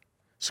like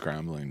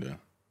scrambling to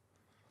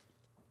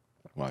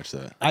watch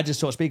that. I just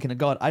saw, speaking of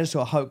God, I just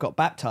saw Hulk got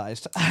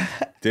baptized.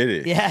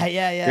 Did he?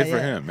 yeah. Good for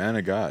him, man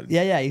of God.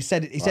 Yeah. He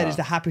said it's Wow.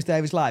 the happiest day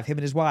of his life. Him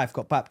and his wife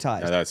got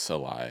baptized. Yeah, that's a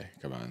lie.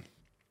 Come on.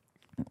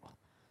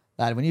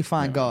 Lad, when you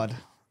find God,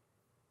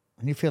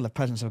 when you feel the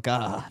presence of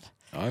God.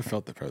 Oh, I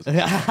felt the presence.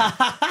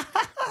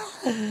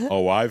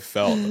 Oh, I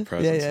felt the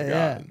presence of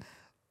God.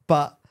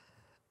 But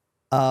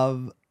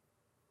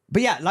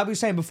yeah, like we were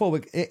saying before,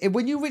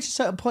 when you reach a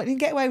certain point, you can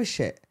get away with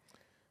shit.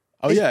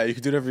 Oh yeah, you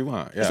can do whatever you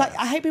want. Yeah. It's like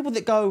I hate people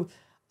that go,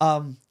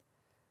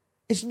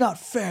 it's not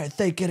fair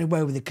they get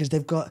away with it because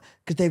they've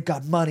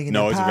got money and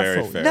No, they're it's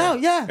powerful. very fair. No,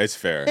 yeah, It's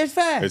fair. It's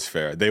fair. It's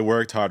fair. They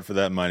worked hard for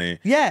that money.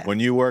 Yeah. When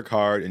you work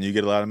hard and you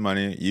get a lot of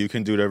money, you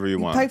can do whatever you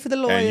want. pay for the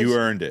lawyers. And you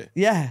earned it.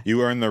 Yeah.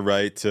 You earned the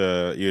right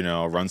to, you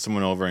know, run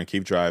someone over and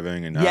keep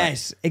driving and not,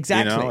 Yes,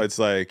 exactly. You know, it's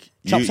like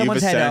Chop you've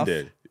someone's head off.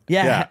 ascended.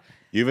 Yeah.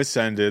 You've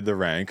ascended the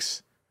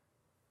ranks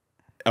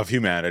of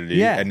humanity.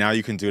 Yeah. And now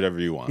you can do whatever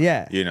you want.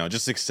 Yeah. You know,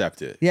 just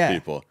accept it, Yeah.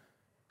 people.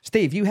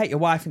 Steve, you hate your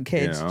wife and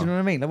kids. You know? Do you know what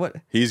I mean? Like what?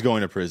 He's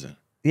going to prison.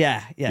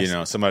 Yeah, yes. You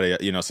know,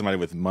 somebody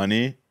with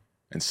money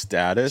and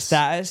status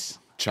Status,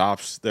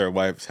 chops their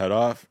wife's head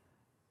off,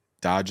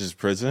 dodges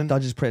prison.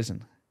 dodges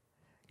prison.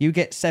 You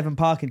get 7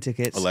 parking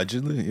tickets.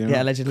 Allegedly, you know?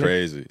 Yeah, allegedly.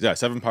 Crazy. Yeah,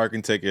 7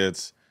 parking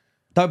tickets.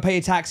 Don't pay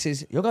your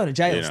taxes. You're going to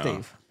jail, You know.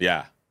 Steve.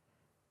 Yeah.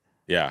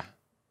 Yeah.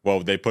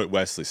 Well, they put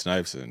Wesley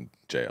Snipes in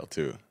jail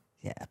too.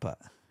 Yeah, but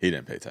He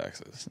didn't pay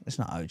taxes. it's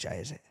not OJ,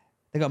 is it?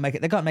 They got to make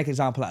it. They got to make an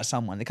example out of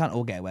someone. They can't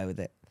all get away with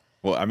it.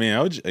 Well, I mean,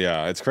 OJ,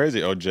 yeah, it's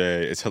crazy.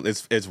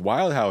 OJ, it's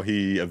wild how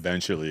he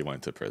eventually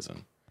went to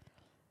prison.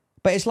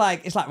 But it's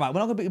like right. We're not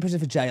going to put you in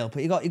prison for jail,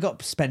 but you got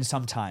to spend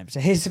some time.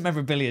 So here's some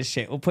memorabilia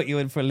shit. We'll put you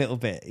in for a little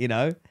bit. You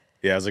know,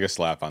 Yeah, it was like a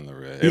slap on the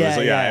wrist.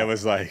 Yeah. It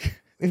was like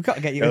we've got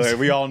to get you. like, in.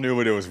 we all knew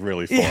what it was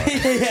really for. yeah.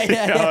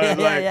 It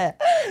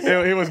was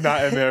like, He was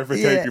not in there for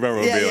Yeah. taking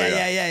memorabilia.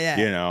 Yeah.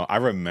 You know, I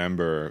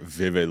remember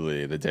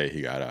vividly the day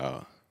he got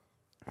out.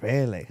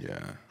 Really?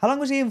 Yeah. How long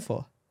was he in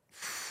for?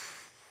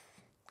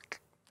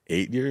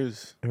 8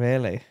 years,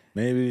 Really?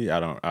 maybe. I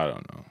don't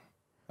know.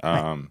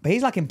 But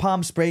he's like in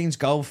Palm Springs,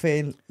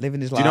 golfing,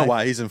 living his Do life. you know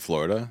why he's in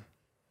Florida?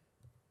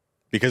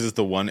 Because it's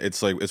one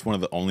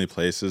of the only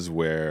places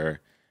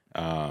where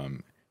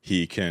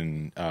he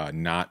can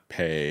not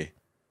pay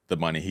the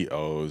money he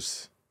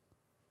owes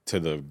to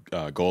the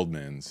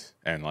Goldmans,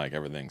 and like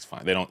everything's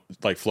fine. They don't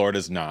like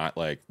Florida's not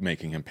like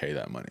making him pay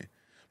that money.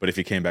 But if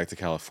he came back to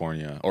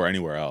California or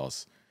anywhere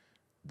else,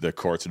 the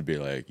courts would be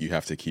like, you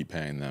have to keep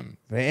paying them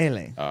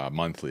Really?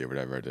 monthly or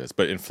whatever it is.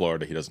 But in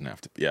Florida, he doesn't have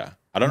to. Yeah,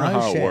 I don't know No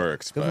how shit. it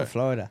works, Good for but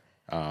Florida.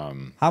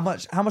 How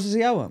much does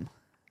he owe him?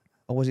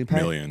 Or was he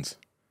paying? millions.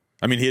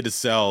 I mean, he had to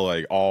sell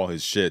like all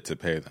his shit to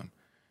pay them.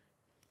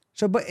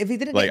 So, but if he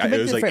didn't Like get it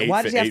convicted was like for it,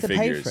 why does he have eight to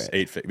figures,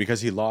 pay for it?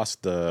 because he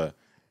lost the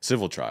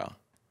civil trial.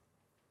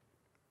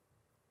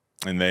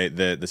 And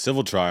the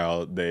civil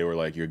trial, they were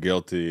like, you're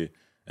guilty,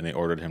 and they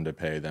ordered him to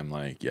pay them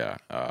like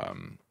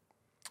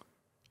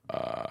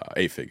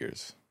 8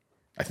 figures,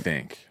 I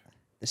think.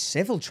 The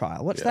civil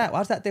trial? What's Yeah. that?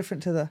 Why's that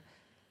different to the...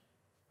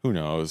 Who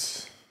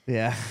knows?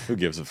 Yeah. Who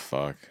gives a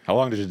fuck? How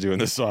long did you do in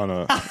the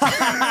sauna?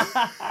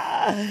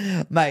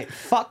 Mate,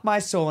 fuck my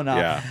sauna.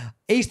 Yeah.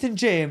 Eastern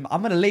Gym,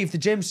 I'm going to leave the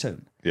gym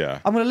soon. Yeah,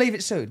 I'm going to leave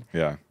it soon.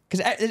 yeah.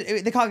 Because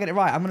they can't get it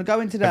right. I'm going to go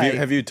in today.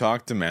 Have you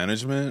talked to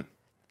management?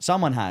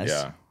 Someone has.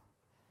 Yeah.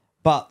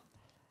 But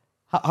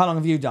how long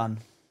have you done?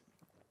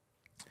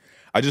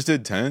 I just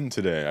did 10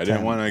 today. I didn't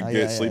 10. want to Oh,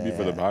 get yeah, sleepy yeah,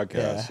 for the yeah.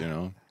 podcast, Yeah. you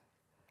know?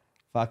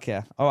 Fuck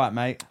yeah. All right,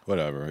 mate.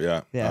 Whatever.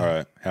 Yeah. Yeah. All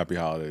right. Happy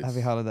holidays.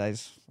 Happy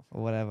holidays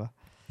or whatever.